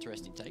that's an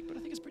interesting take, but I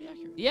think it's pretty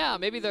accurate. Yeah,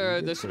 maybe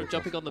they're sort of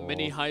jumping on the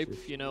mini hype.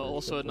 You know,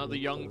 also another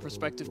young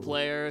prospective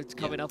player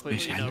coming up in,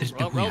 you know,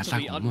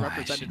 relatively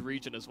unrepresented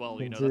region as well.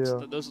 You know,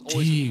 those are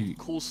always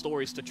cool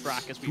stories to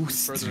track as we move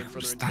further and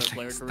further into their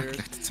player careers.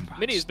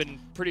 Mini has been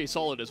pretty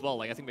solid as well.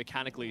 Like, I think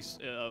mechanically,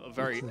 a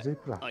very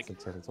like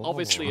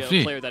obviously a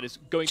player that is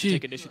going to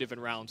take initiative in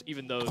rounds,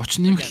 even though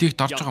again,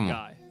 young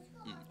guy.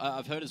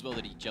 I've heard as well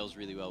that he gels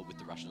really well with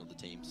the Russian of the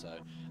team, so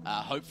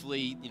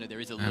hopefully, you know, there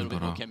is a little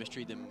bit more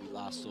chemistry than we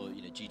last saw,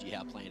 you know, GG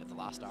How playing at the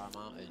last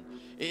RMR, and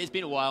it's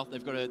been a while.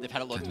 They've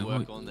had a lot to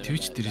work on. But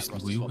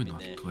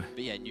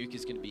yeah, Nuke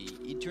is going to be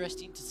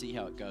interesting to see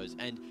how it goes,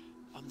 and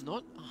I'm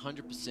not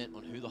 100%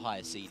 on who the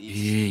higher seed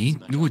is.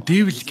 Нөгөө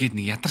Devil гээд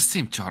нэг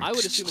ядарсан юм чи I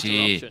would assume it's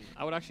Eruption.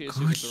 I would actually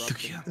assume it's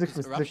Eruption.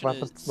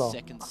 Eruption is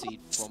second seed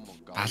from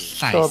Mongolia.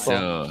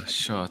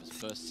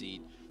 First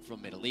seed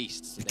from Middle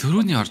East.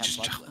 Төрөний орж ирж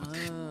байгаа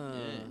байхгүй.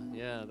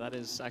 Yeah, that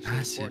is actually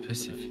important.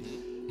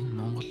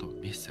 Монгол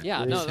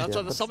Yeah, no,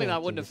 that's something that I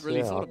wouldn't have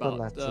really thought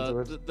about.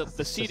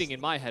 The seeding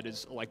in my head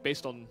is like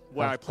based on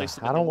where I place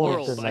them in the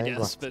world, I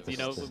guess. But you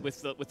know,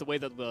 with the way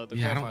that the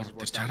qualifiers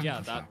worked out,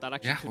 yeah, that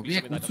actually could be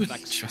something that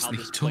affects how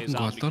this plays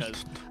out.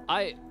 Because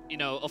you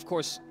know, of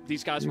course,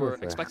 these guys were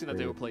expecting that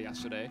they would play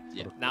yesterday.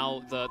 Yeah.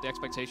 Now the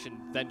expectation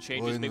then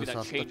changes. Maybe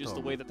that changes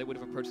the way that they would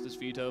have approached this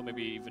veto.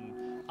 Maybe even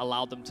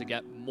allowed them to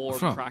get more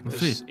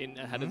practice in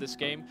ahead of this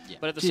game. Yeah.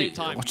 But at the same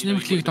time, you know,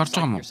 you would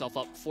sign yourself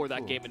up for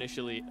that game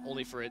initially,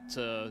 only for it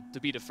to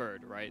be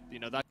deferred, right? You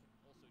know that.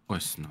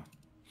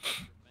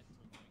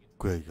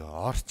 Гүй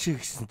орчих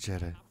гэсэн ч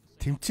арай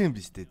тэмцээн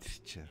биз дээ тэр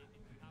чинь.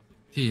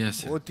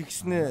 Тийээс. Оо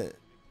тэгснэ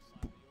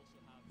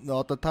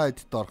одоо та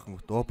эдд орох юм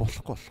уу?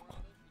 Болохгүй.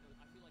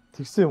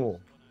 Тэгсэн юм уу?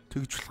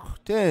 Тэгж болох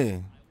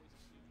тий.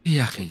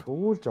 Яах юм?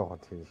 Тэгвэл жоохон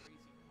тийм.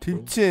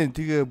 Тэмцэн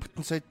тэгээ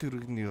бүтэн сайд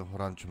төгрөгийн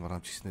хураамж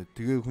гэснээр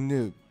тэгээ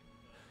хүний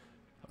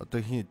одоо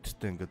хин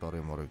эдтэй ингээд ор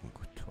юм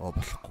гингүүт.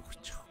 Болохгүй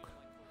гэж байгаа.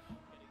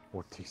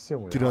 Оо тэгсэн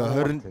юм уу? Тэр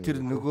 20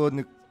 тэр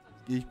нөгөө нэг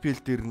EPL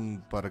дээр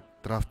нь баг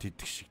драфт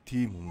хийдэг шиг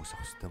тийм хүмүүс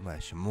авах хэрэгтэй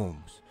маш муу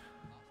хүмүүс.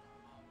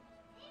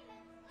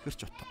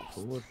 Хэрч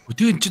утгагүй.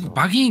 Тэгээ эн чинь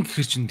багийн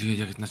гэхэр чинь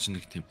тэгээ яг наа чинь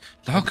нэг тийм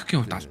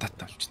логикийн хувьд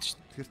алдаатай болчихсон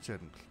шүү дээ. Тэр ч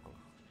харин болохгүй.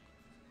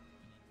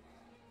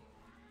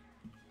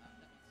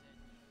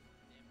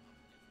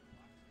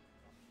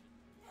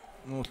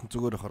 Нуул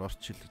зүгээр хор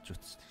орчил гэж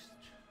үзсэн.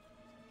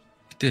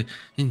 Гэтэ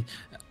энэ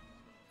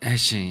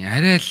аашин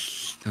арай л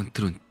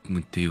өнтөр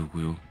мөнтэй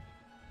юугүй юу?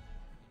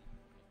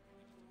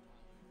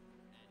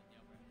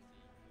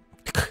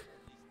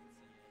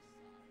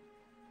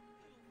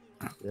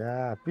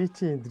 Яа, би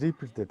чи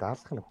дрибблдээ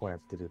даалгах нь хүн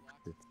амт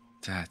дрибблдээ.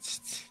 За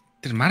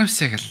тэр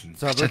Марвсаг л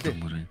бачаад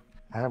өмөр байна.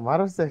 Харин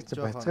Марвсаг чи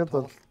бачаад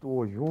бол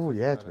юу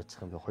яаж бачих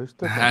юм бэ?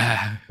 Хоёртой.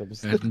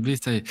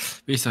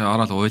 Би сая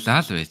ороод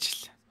уйлаа л байж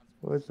л.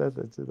 Уйлаад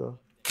байж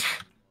доо.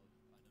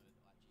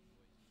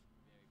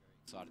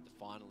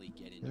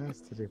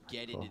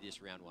 Get into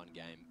this round one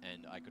game,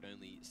 and I could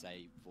only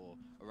say for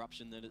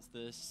Eruption that it's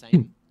the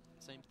same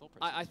thought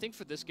process. I think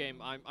for this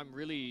game, I'm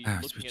really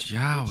looking at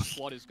which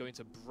squad is going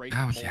to break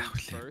mold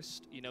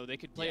first. You know, they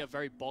could play a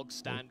very bog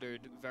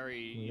standard,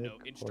 very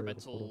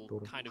instrumental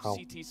kind of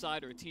CT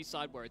side or T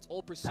side where it's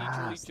all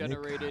procedurally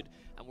generated,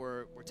 and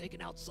we're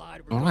taken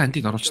outside. I want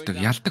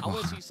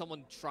to see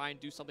someone try and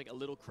do something a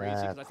little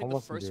crazy, because I think the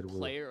first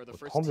player or the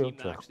first team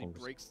that actually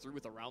breaks through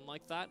with a round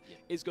like that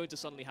is going to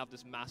suddenly have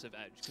this massive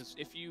edge. Because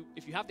if you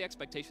have the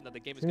expectation that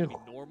the game is going to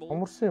be normal,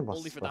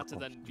 only for that to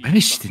then be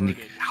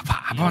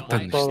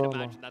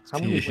imagine that's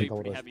going to weigh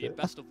pretty heavy in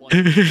best of one.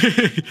 Level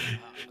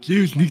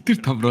 1 дээр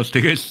томрол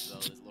тэгэл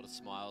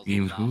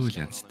ийм хөл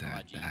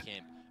янзтай.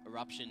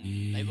 Eruption,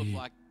 they look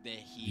like they're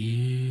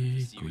here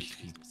for serious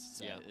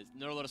business. There's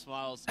not a lot of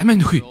smiles.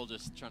 We're all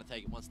just trying to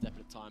take it one step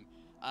at a time.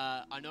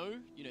 I know,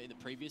 in the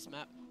previous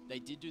map, they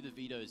did do the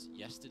vetoes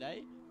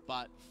yesterday,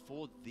 but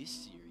for this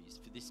series,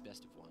 for this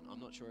best of one, I'm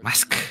not sure if it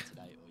was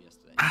today or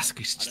yesterday. I don't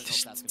know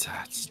if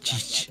that's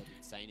going to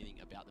say anything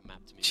about the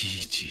map to me.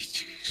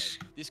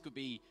 This could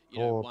be,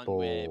 one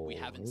where we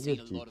haven't seen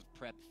a lot of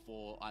prep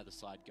for either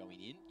side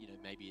going in.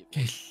 Maybe it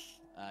was,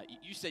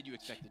 you said you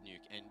expected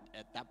nuke, and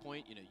at that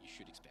point, you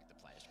should expect the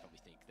players to probably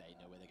think they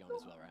know where they're going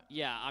as well, right?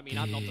 Yeah, I mean,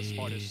 I'm not the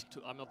smartest,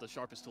 I'm not the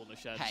sharpest tool in the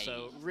shed. Hey,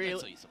 so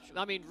really,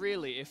 I mean,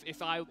 really,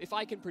 if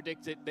I can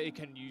predict it, they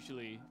can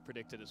usually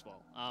predict it as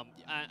well.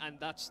 And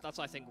that's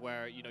I think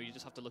where you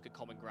just have to look at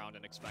common ground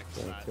and expect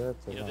that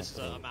this is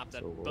a map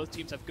that both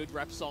teams have good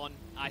reps on.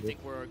 I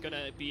think we're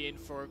gonna be in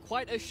for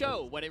quite a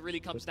show when it really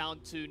comes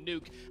down to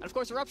nuke, and of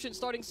course Eruption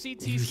starting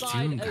CT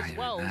side as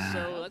well.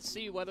 So let's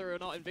see whether or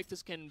not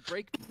Invictus can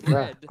break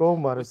bread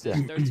with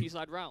their T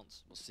side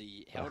rounds. We'll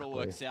see how it all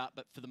works out,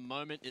 but for the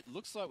moment, it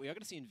looks like we are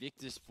going to see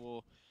Invictus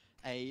for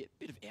a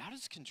bit of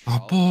outer's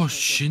control.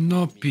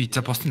 Shinobi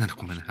за босно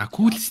харахгүй байна.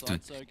 Coolest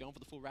байна. So going for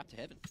the full wrap to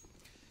heaven.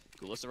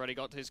 Coolest already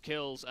got his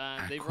kills,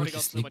 and they've already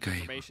got so much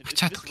information.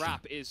 This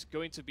wrap is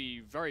going to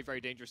be very,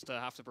 very dangerous to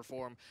have to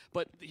perform.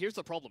 But here's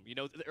the problem,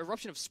 the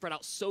Eruption have spread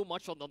out so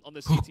much on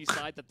the CT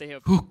side that they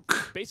have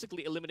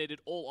basically eliminated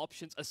all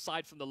options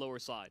aside from the lower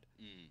side.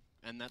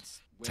 And that's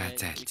where we are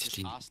starting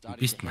to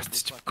head.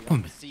 Looks like we're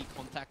going to see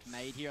contact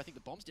made here. I think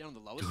the bomb's down on the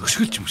lower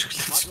side.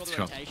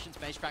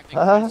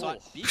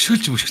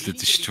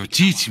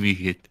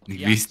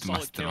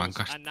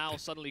 And now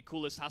suddenly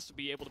Coolest has to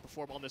be able to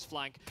perform on this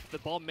flank. The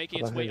bomb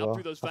making its way up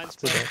through those vents,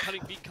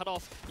 but being cut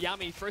off.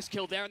 Yami first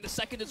kill there, and the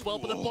second as well.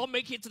 But the bomb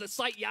making it to the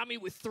site. Yami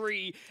with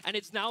 3, and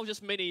it's now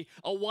just Mini,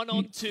 a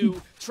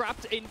 1-on-2,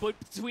 trapped in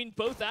between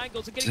both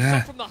angles and getting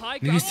stuck from the high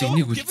ground.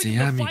 Giving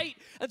the fight,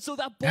 and so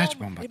that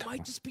bomb, it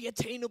might just be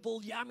attainable.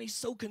 Yami's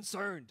so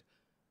concerned.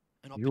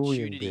 An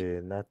opportunity,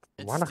 and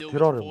still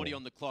 40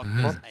 on the clock.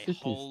 There's a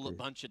whole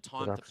bunch of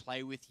time to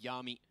play with.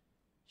 Yami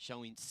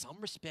showing some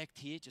respect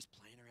here, just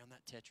playing around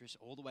that Tetris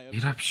all the way over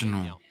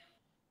now.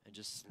 And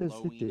just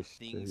slowing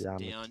things down.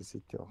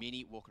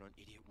 Mini walking on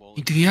idiot wall.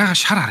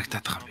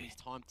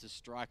 Time to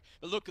strike.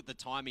 But look at the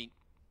timing.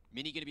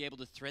 Mini going to be able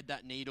to thread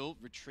that needle,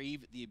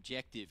 retrieve the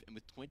objective, and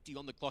with 20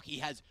 on the clock, he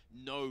has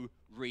no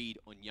read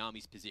on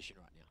Yami's position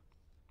right now.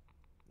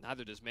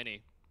 Neither does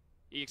Mini.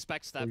 He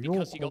expects that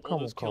because he got all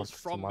those kills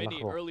from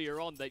Mini earlier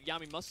on, that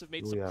Yami must have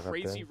made some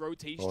crazy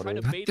rotations, trying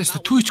to bait him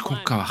out with the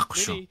plan.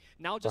 Mini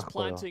now just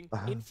planting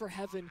in for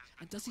heaven,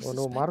 and does he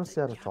suspect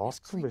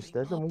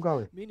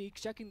Mini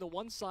checking the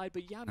one side,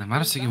 but Yami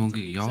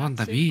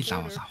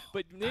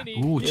but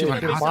Mini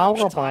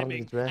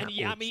timing, and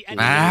Yami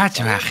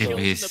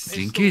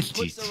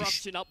puts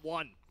Eruption up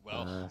 1.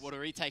 Well, what a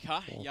retake,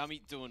 huh?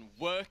 Yami doing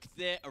work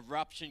there.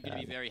 Eruption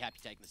going to be very happy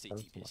taking the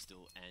CT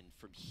pistol, and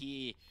from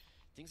here,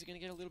 things are going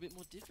to get a little bit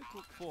more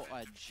difficult for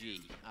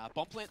IG.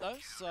 Bomb plant though,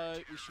 so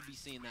we should be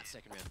seeing that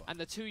second round. And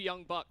the two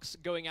young bucks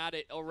going at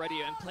it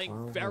already and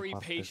playing very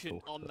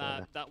patient on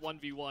that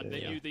 1v1.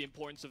 They knew the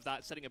importance of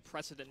that, setting a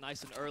precedent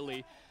nice and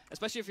early,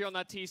 especially if you're on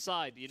that T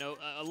side. You know,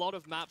 a lot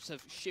of maps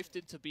have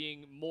shifted to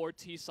being more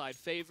T side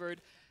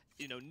favored.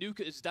 You know, Nuke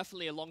is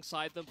definitely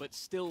alongside them, but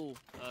still,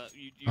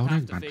 you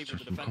have to favor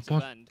the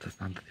defensive end.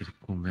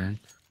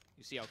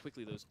 You see how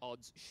quickly those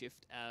odds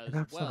shift as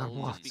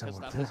well, just because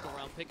that pistol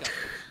round pickup.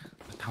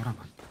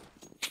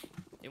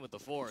 In with the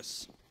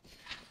force.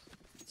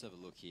 Let's have a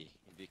look here.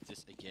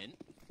 Invictus again.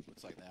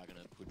 Looks like they are going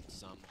to put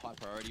some high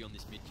priority on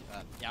this mid,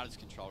 outer's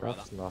control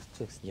rather.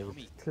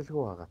 Yummy. Playing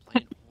all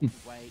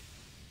the way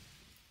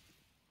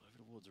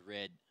over towards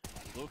red.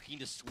 Looking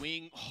to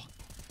swing. Oh,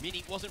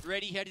 Mini wasn't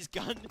ready. He had his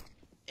gun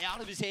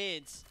out of his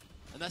hands.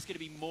 And that's going to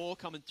be more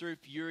coming through.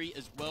 Fury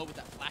as well with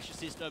that flash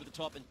assist over the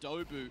top. And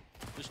Dobu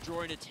just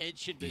drawing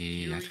attention. But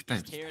Fury is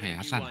tearing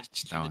a new one.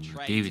 The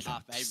trade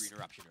our favorite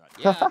interruption, right?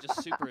 Yeah,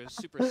 just super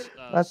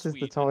That's sweet. just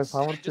the choice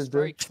I want to Just do.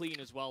 very clean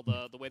as well,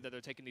 the way that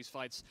they're taking these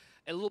fights.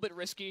 A little bit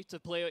risky to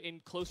play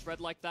in close red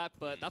like that,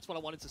 but that's what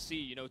I wanted to see.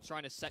 You know,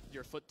 trying to set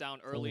your foot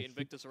down early.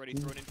 Invictus already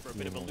thrown in for a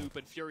bit of a loop,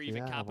 and Fury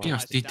even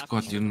capitalizing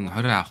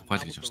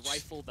the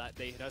rifle that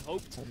they had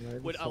hoped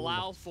would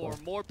allow for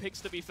more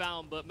picks to be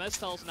found, but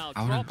Meztel's now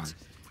dropped.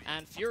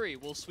 And Fury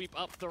will sweep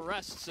up the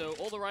rest. So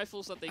all the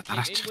rifles that they came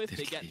in with,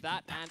 they get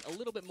that and a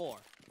little bit more.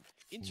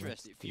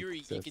 Interesting.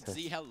 Fury, you can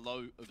see how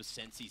low of a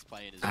sense he's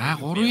playing as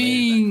well.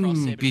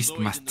 3-ийн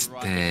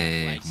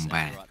Beastmasterтэй хүн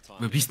байна.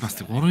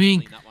 Beastmaster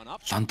 3-ийн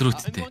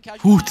Landrootтэй.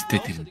 Хүүттэй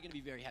тэр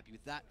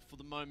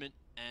нь.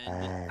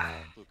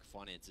 Look,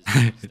 finances.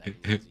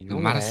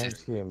 Марас.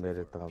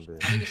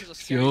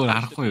 Ёо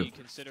арахгүй юу?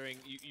 Considering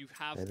you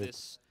have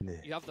this,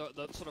 you have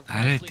the sort of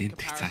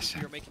comparison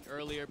you were making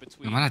earlier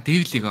between манай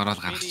Devil-ийг ороод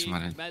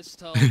гаргачмаар байна.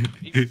 Meztel,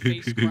 even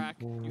Face Crack,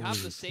 you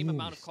have the same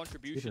amount of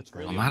contributions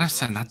really.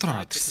 Мараса над руу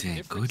ороод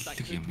ирсэн.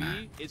 Гөлдөг юм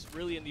аа. It's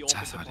really in the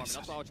offensive department.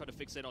 That's why I tried to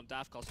fixate on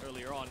Dafkos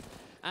earlier on.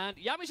 And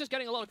Yami's just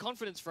getting a lot of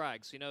confidence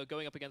frags, you know,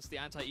 going up against the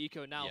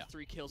anti-eco now,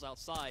 3 kills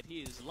outside. He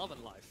is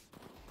loving life.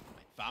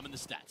 Farming the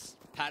stats.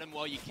 Pat him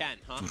while you can,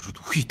 huh?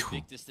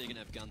 Victus, they're going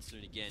to have guns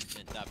soon again,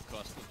 and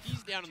Dafkos.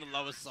 He's down on the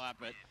lower side,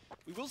 but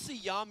we will see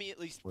Yami at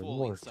least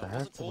falling, so it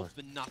wasn't all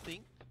for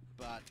nothing.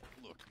 But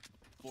look,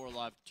 4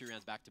 alive, 2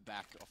 rounds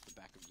back-to-back off the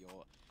back of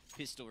your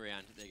pistol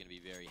round. They're going to be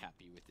very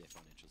happy with their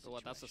financial situation. So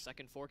what, that's the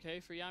second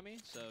 4K for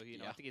Yami? So, you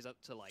know, I think he's up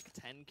to like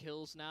 10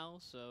 kills now,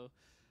 so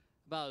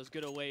about as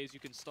good a way as you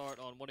can start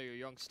on one of your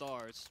young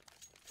stars.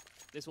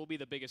 This will be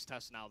the biggest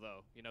test now,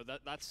 though. You know,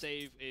 that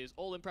save is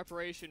all in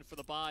preparation for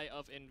the buy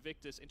of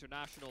Invictus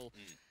International.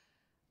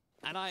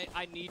 And I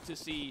need to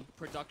see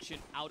production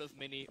out of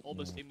Mini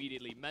almost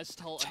immediately.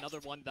 Meztel, another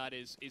one that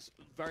is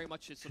very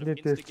much a sort of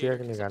instigator,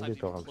 can sometimes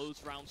even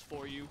close rounds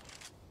for you.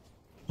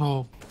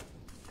 Oh.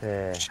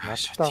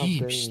 Надтай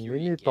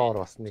миний доор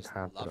бас нэг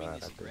хаантар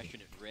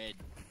байгаа.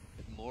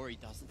 Mori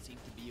doesn't seem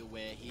to be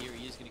aware here.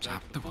 He is going to go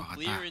for the full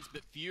clearance,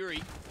 but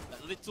Fury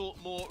a little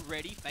more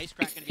ready. Face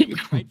Crack going to get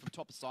a trade from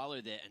top of silo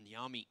there, and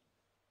Yami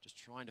just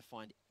trying to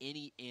find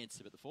any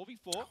answer. But the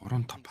 4v4 slows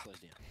down.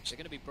 They're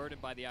going to be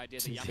burdened by the idea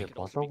that Yami could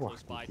also be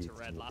close by to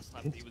red. Last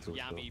time it was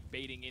Yami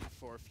baiting in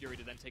for Fury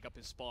to then take up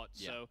his spot.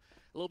 So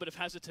a little bit of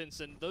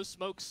hesitance, and those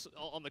smokes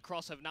on the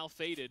cross have now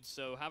faded.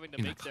 So having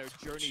to make their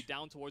journey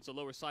down towards the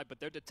lower side, but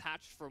they're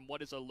detached from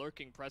what is a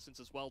lurking presence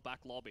as well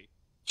back lobby.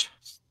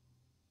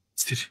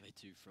 Way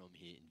two from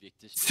here,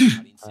 Invictus.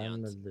 Cutting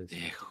sounds. There to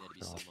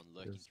be someone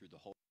lurking through the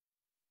hole.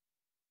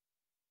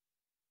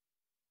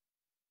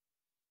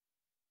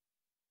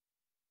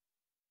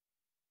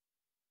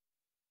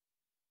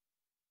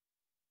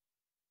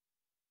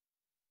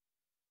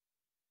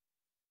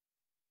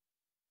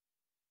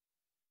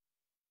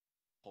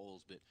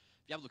 Holes, but if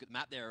you have a look at the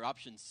map, there are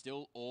options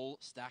still all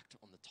stacked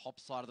on the top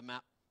side of the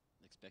map.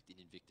 Expecting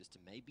Invictus to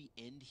maybe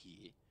end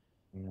here.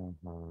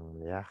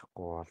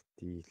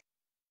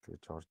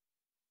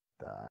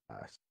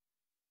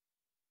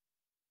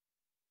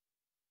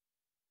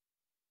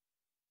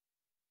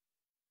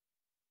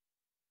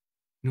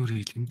 Нүрэ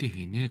илгэндээ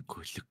хийнэ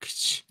гөлөг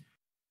гэж.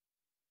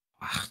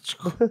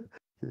 Ахчгүй.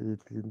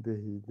 Илгэндээ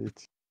хийнэ.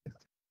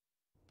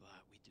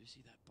 But we do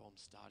see that bomb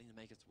starting to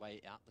make its way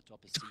out the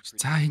top of secret.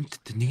 За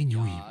энд нэг нь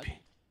юу юм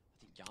бэ?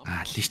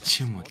 Лич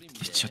юм уу?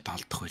 Лич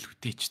долдох байлгүй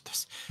дээ ч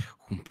бас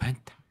хүн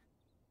байна та.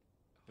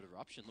 But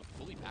Eruption looked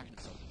fully packing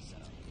himself in the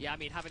setup. Yeah, I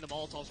mean, having the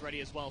Molotovs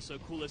ready as well, so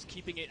Kula's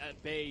keeping it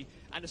at bay.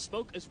 And a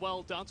smoke as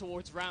well down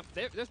towards ramp.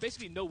 There's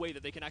basically no way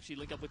that they can actually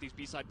link up with these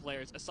B-side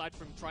players, aside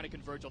from trying to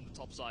converge on the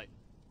top side.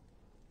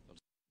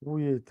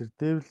 Үе тэр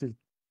Devil-ийг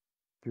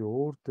би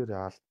өөр дээр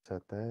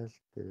алдчихаа дайл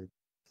дээр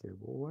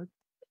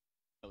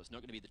It's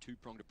not going to be the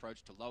two-pronged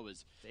approach to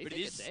lowers, but it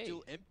is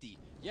still empty.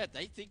 Yeah,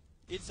 they think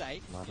it's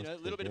a, you know,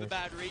 a little bit of a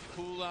bad read.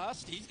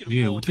 Coolast, he's going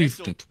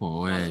to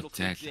fall little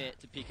there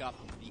to pick up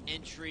the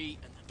entry,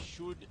 and that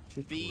should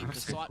be the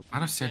site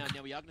from down.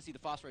 Now we are going to see the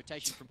fast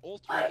rotation from all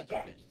 3 of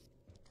them.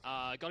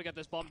 Gotta get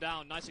this bomb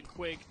down nice and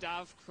quick.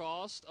 Dav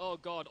crossed. Oh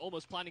god,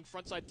 almost planning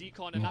frontside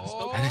decon, and that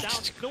smoke is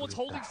down. No one's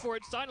holding for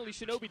it. Finally,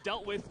 Shinobi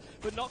dealt with,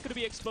 but not gonna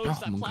be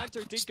exposed. That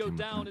planter did go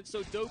down, and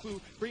so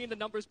Dobu bringing the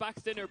numbers back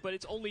thinner, but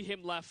it's only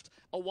him left.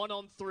 A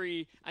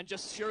 1-on-3, and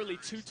just surely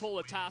too tall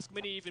a task.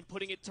 Mini even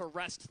putting it to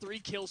rest. 3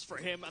 kills for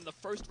him, and the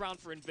first round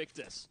for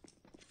Invictus.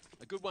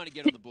 A good one to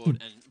get on the board,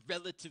 and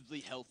relatively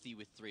healthy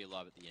with 3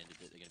 alive at the end of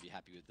it. They're going to be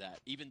happy with that,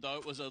 even though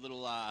it was a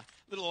little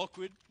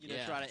awkward. You know,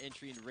 try to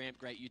entry and ramp,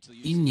 great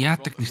utility. Энэ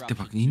яадаг нэртэй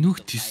баг.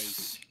 Инүүх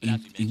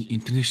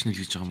international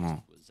гэж байгаа юм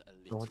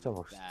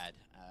уу? Bad,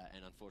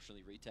 and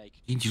unfortunately retake.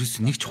 Энд юус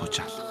нэг ч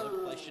хуучаал.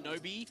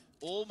 Shinobi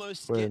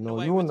almost Wait, getting no,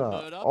 away you with the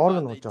wanna murder.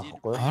 organ but they hoca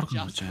did hoca. Organ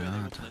just hoca, where they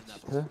yeah. were playing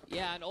that ball.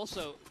 Yeah, and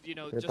also, you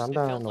know, Yeah, just it Danda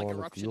felt no like one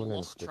Eruption is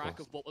lost doing track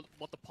it. of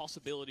what the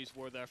possibilities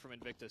were there from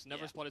Invictus.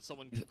 Never spotted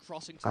someone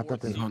crossing I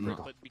thought towards they- Secret,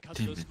 No. but because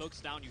those smokes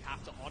down, you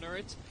have to honor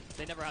it.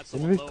 They never had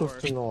someone Invictus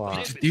lower. ч нөө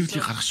But they've been Devil-ийг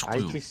so-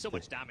 гаргахгүй юу? so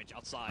much damage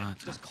outside.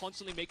 Just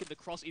constantly making the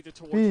cross either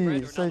towards Би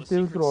red or now сая the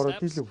Devil secret руу ороод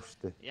steps. дийлэг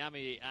хүчтэй.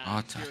 Yami Ah,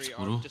 and Fury that's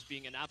are cool. just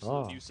being an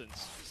absolute Ah. nuisance.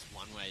 It's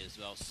one way as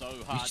well. So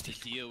hard to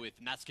deal with,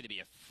 and that's going to be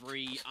a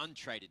free,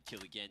 untraded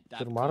kill again.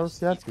 That Тэр Marus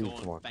яаж he's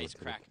хийж gone магадгүй base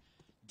тэр. crack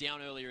down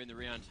earlier in the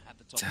round at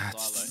the top За of the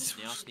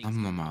silo. Now things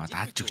мама get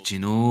дааж difficult өгч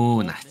гин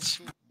өө наач.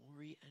 for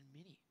Mori and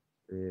Mini.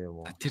 Тийм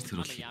үү. Тэр I'm a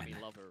төрөлх юм Yami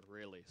байна. lover,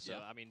 really. So,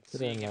 Yeah. I mean, Тэр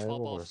seeing энэ it pop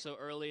аюулгүй. off so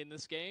early in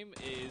this game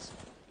is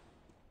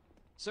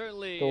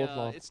certainly, Don't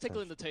laugh. it's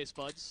tickling the taste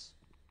buds.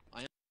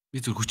 Би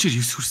зөв хүчээр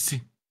 9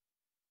 хүрсэн.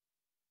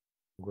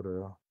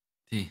 Өнгөрөө.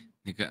 Тий,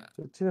 нэг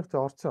Чинийхтэй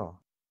орцсон.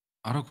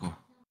 ороогүй.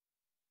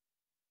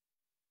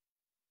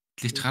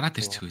 Лич гараад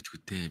ирчих байдгүй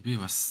дээ. Би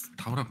бас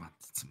 5-аа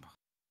бандсан баг.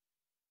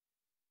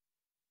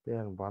 Би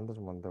яг бандаж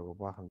мандаагүй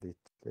баахан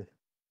дийтлээ.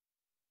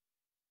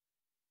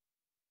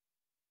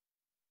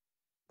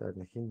 Тэр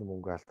нэг хинд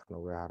мөнгө алдах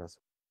нүгэ хараас.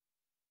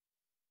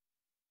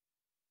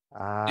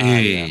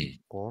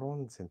 Ээ.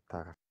 3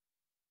 центагаар.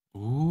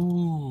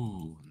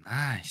 Ooh,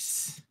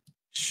 nice.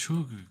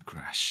 Sugar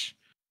crush.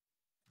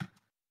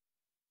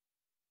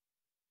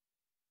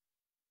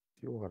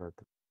 Юу гараад.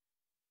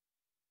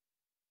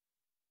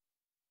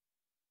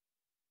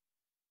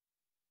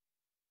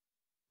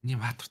 Ни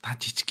баатар та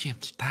жижиг юм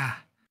л та.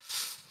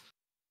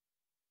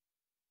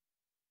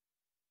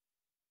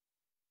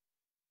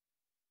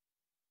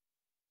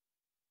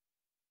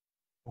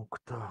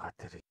 Мөнгөтэй байгаа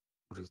тэр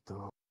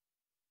үридөө.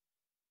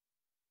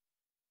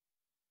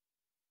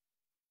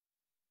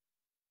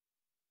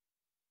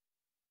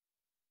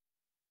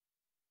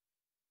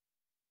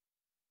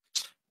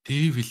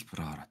 Devil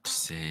Pro ороод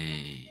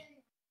ирсэн.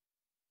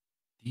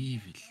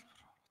 Devil Pro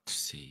ороод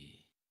ирсэн.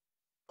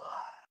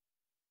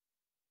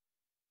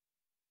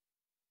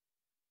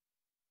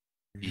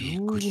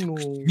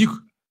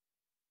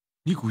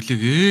 Нэг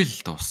үлээгээл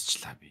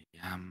дуусчлаа би.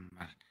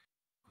 Ямар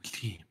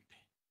үлгий юм бэ?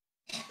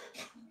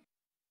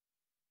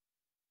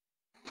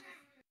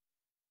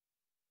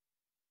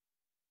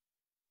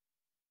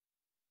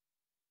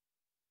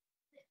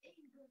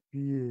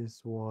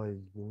 PSY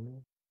гэнэ.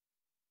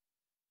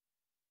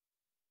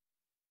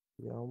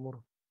 Ямар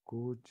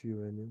гүйж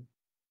байна юм.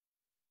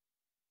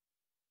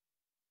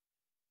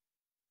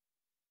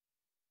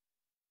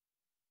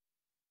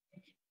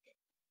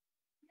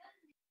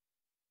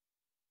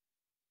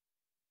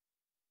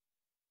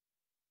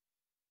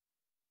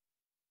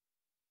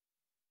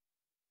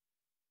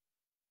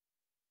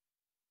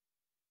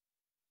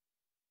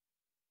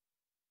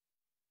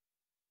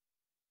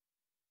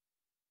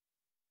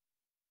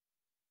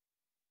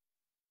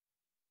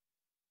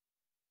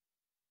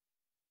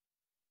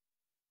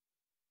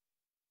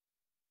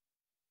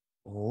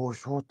 Оо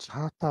шууд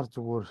чатаар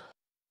зүгээр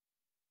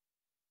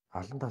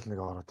алан талныг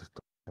ороод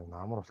ирдэг.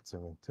 Намар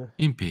болцсон юм тий.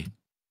 Им бэ.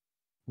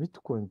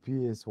 Мэдхгүй энэ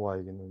PSY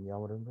гэнэ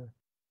ямар юм бэ?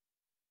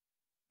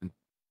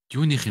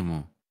 Юуных юм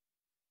уу?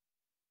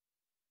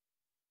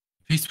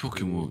 Facebook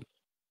юм уу?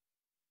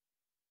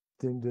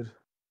 Тэн дээр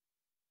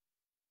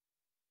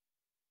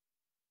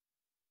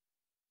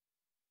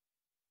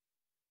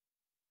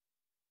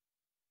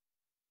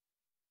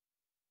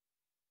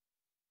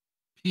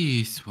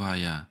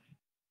PSY-а.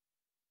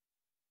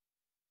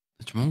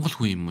 Тач Монгол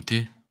хүн юм уу те?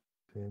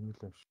 Тийм л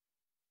юм шиг.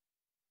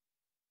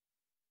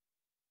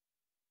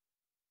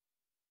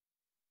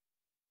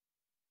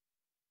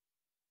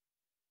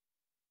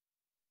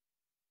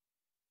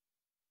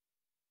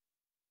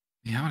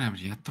 Ямар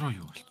ядруу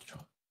юу болчих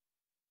вэ?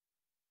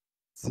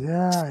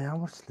 За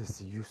ямар ч лээс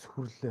 9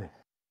 хүрлээ.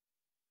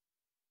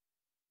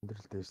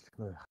 Өндөрлөлт дэжлэх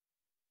нөө яах.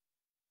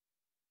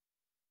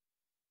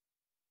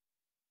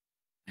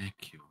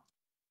 Thank you.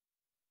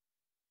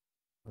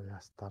 Яа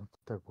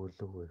старттай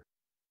гүлэг вэ.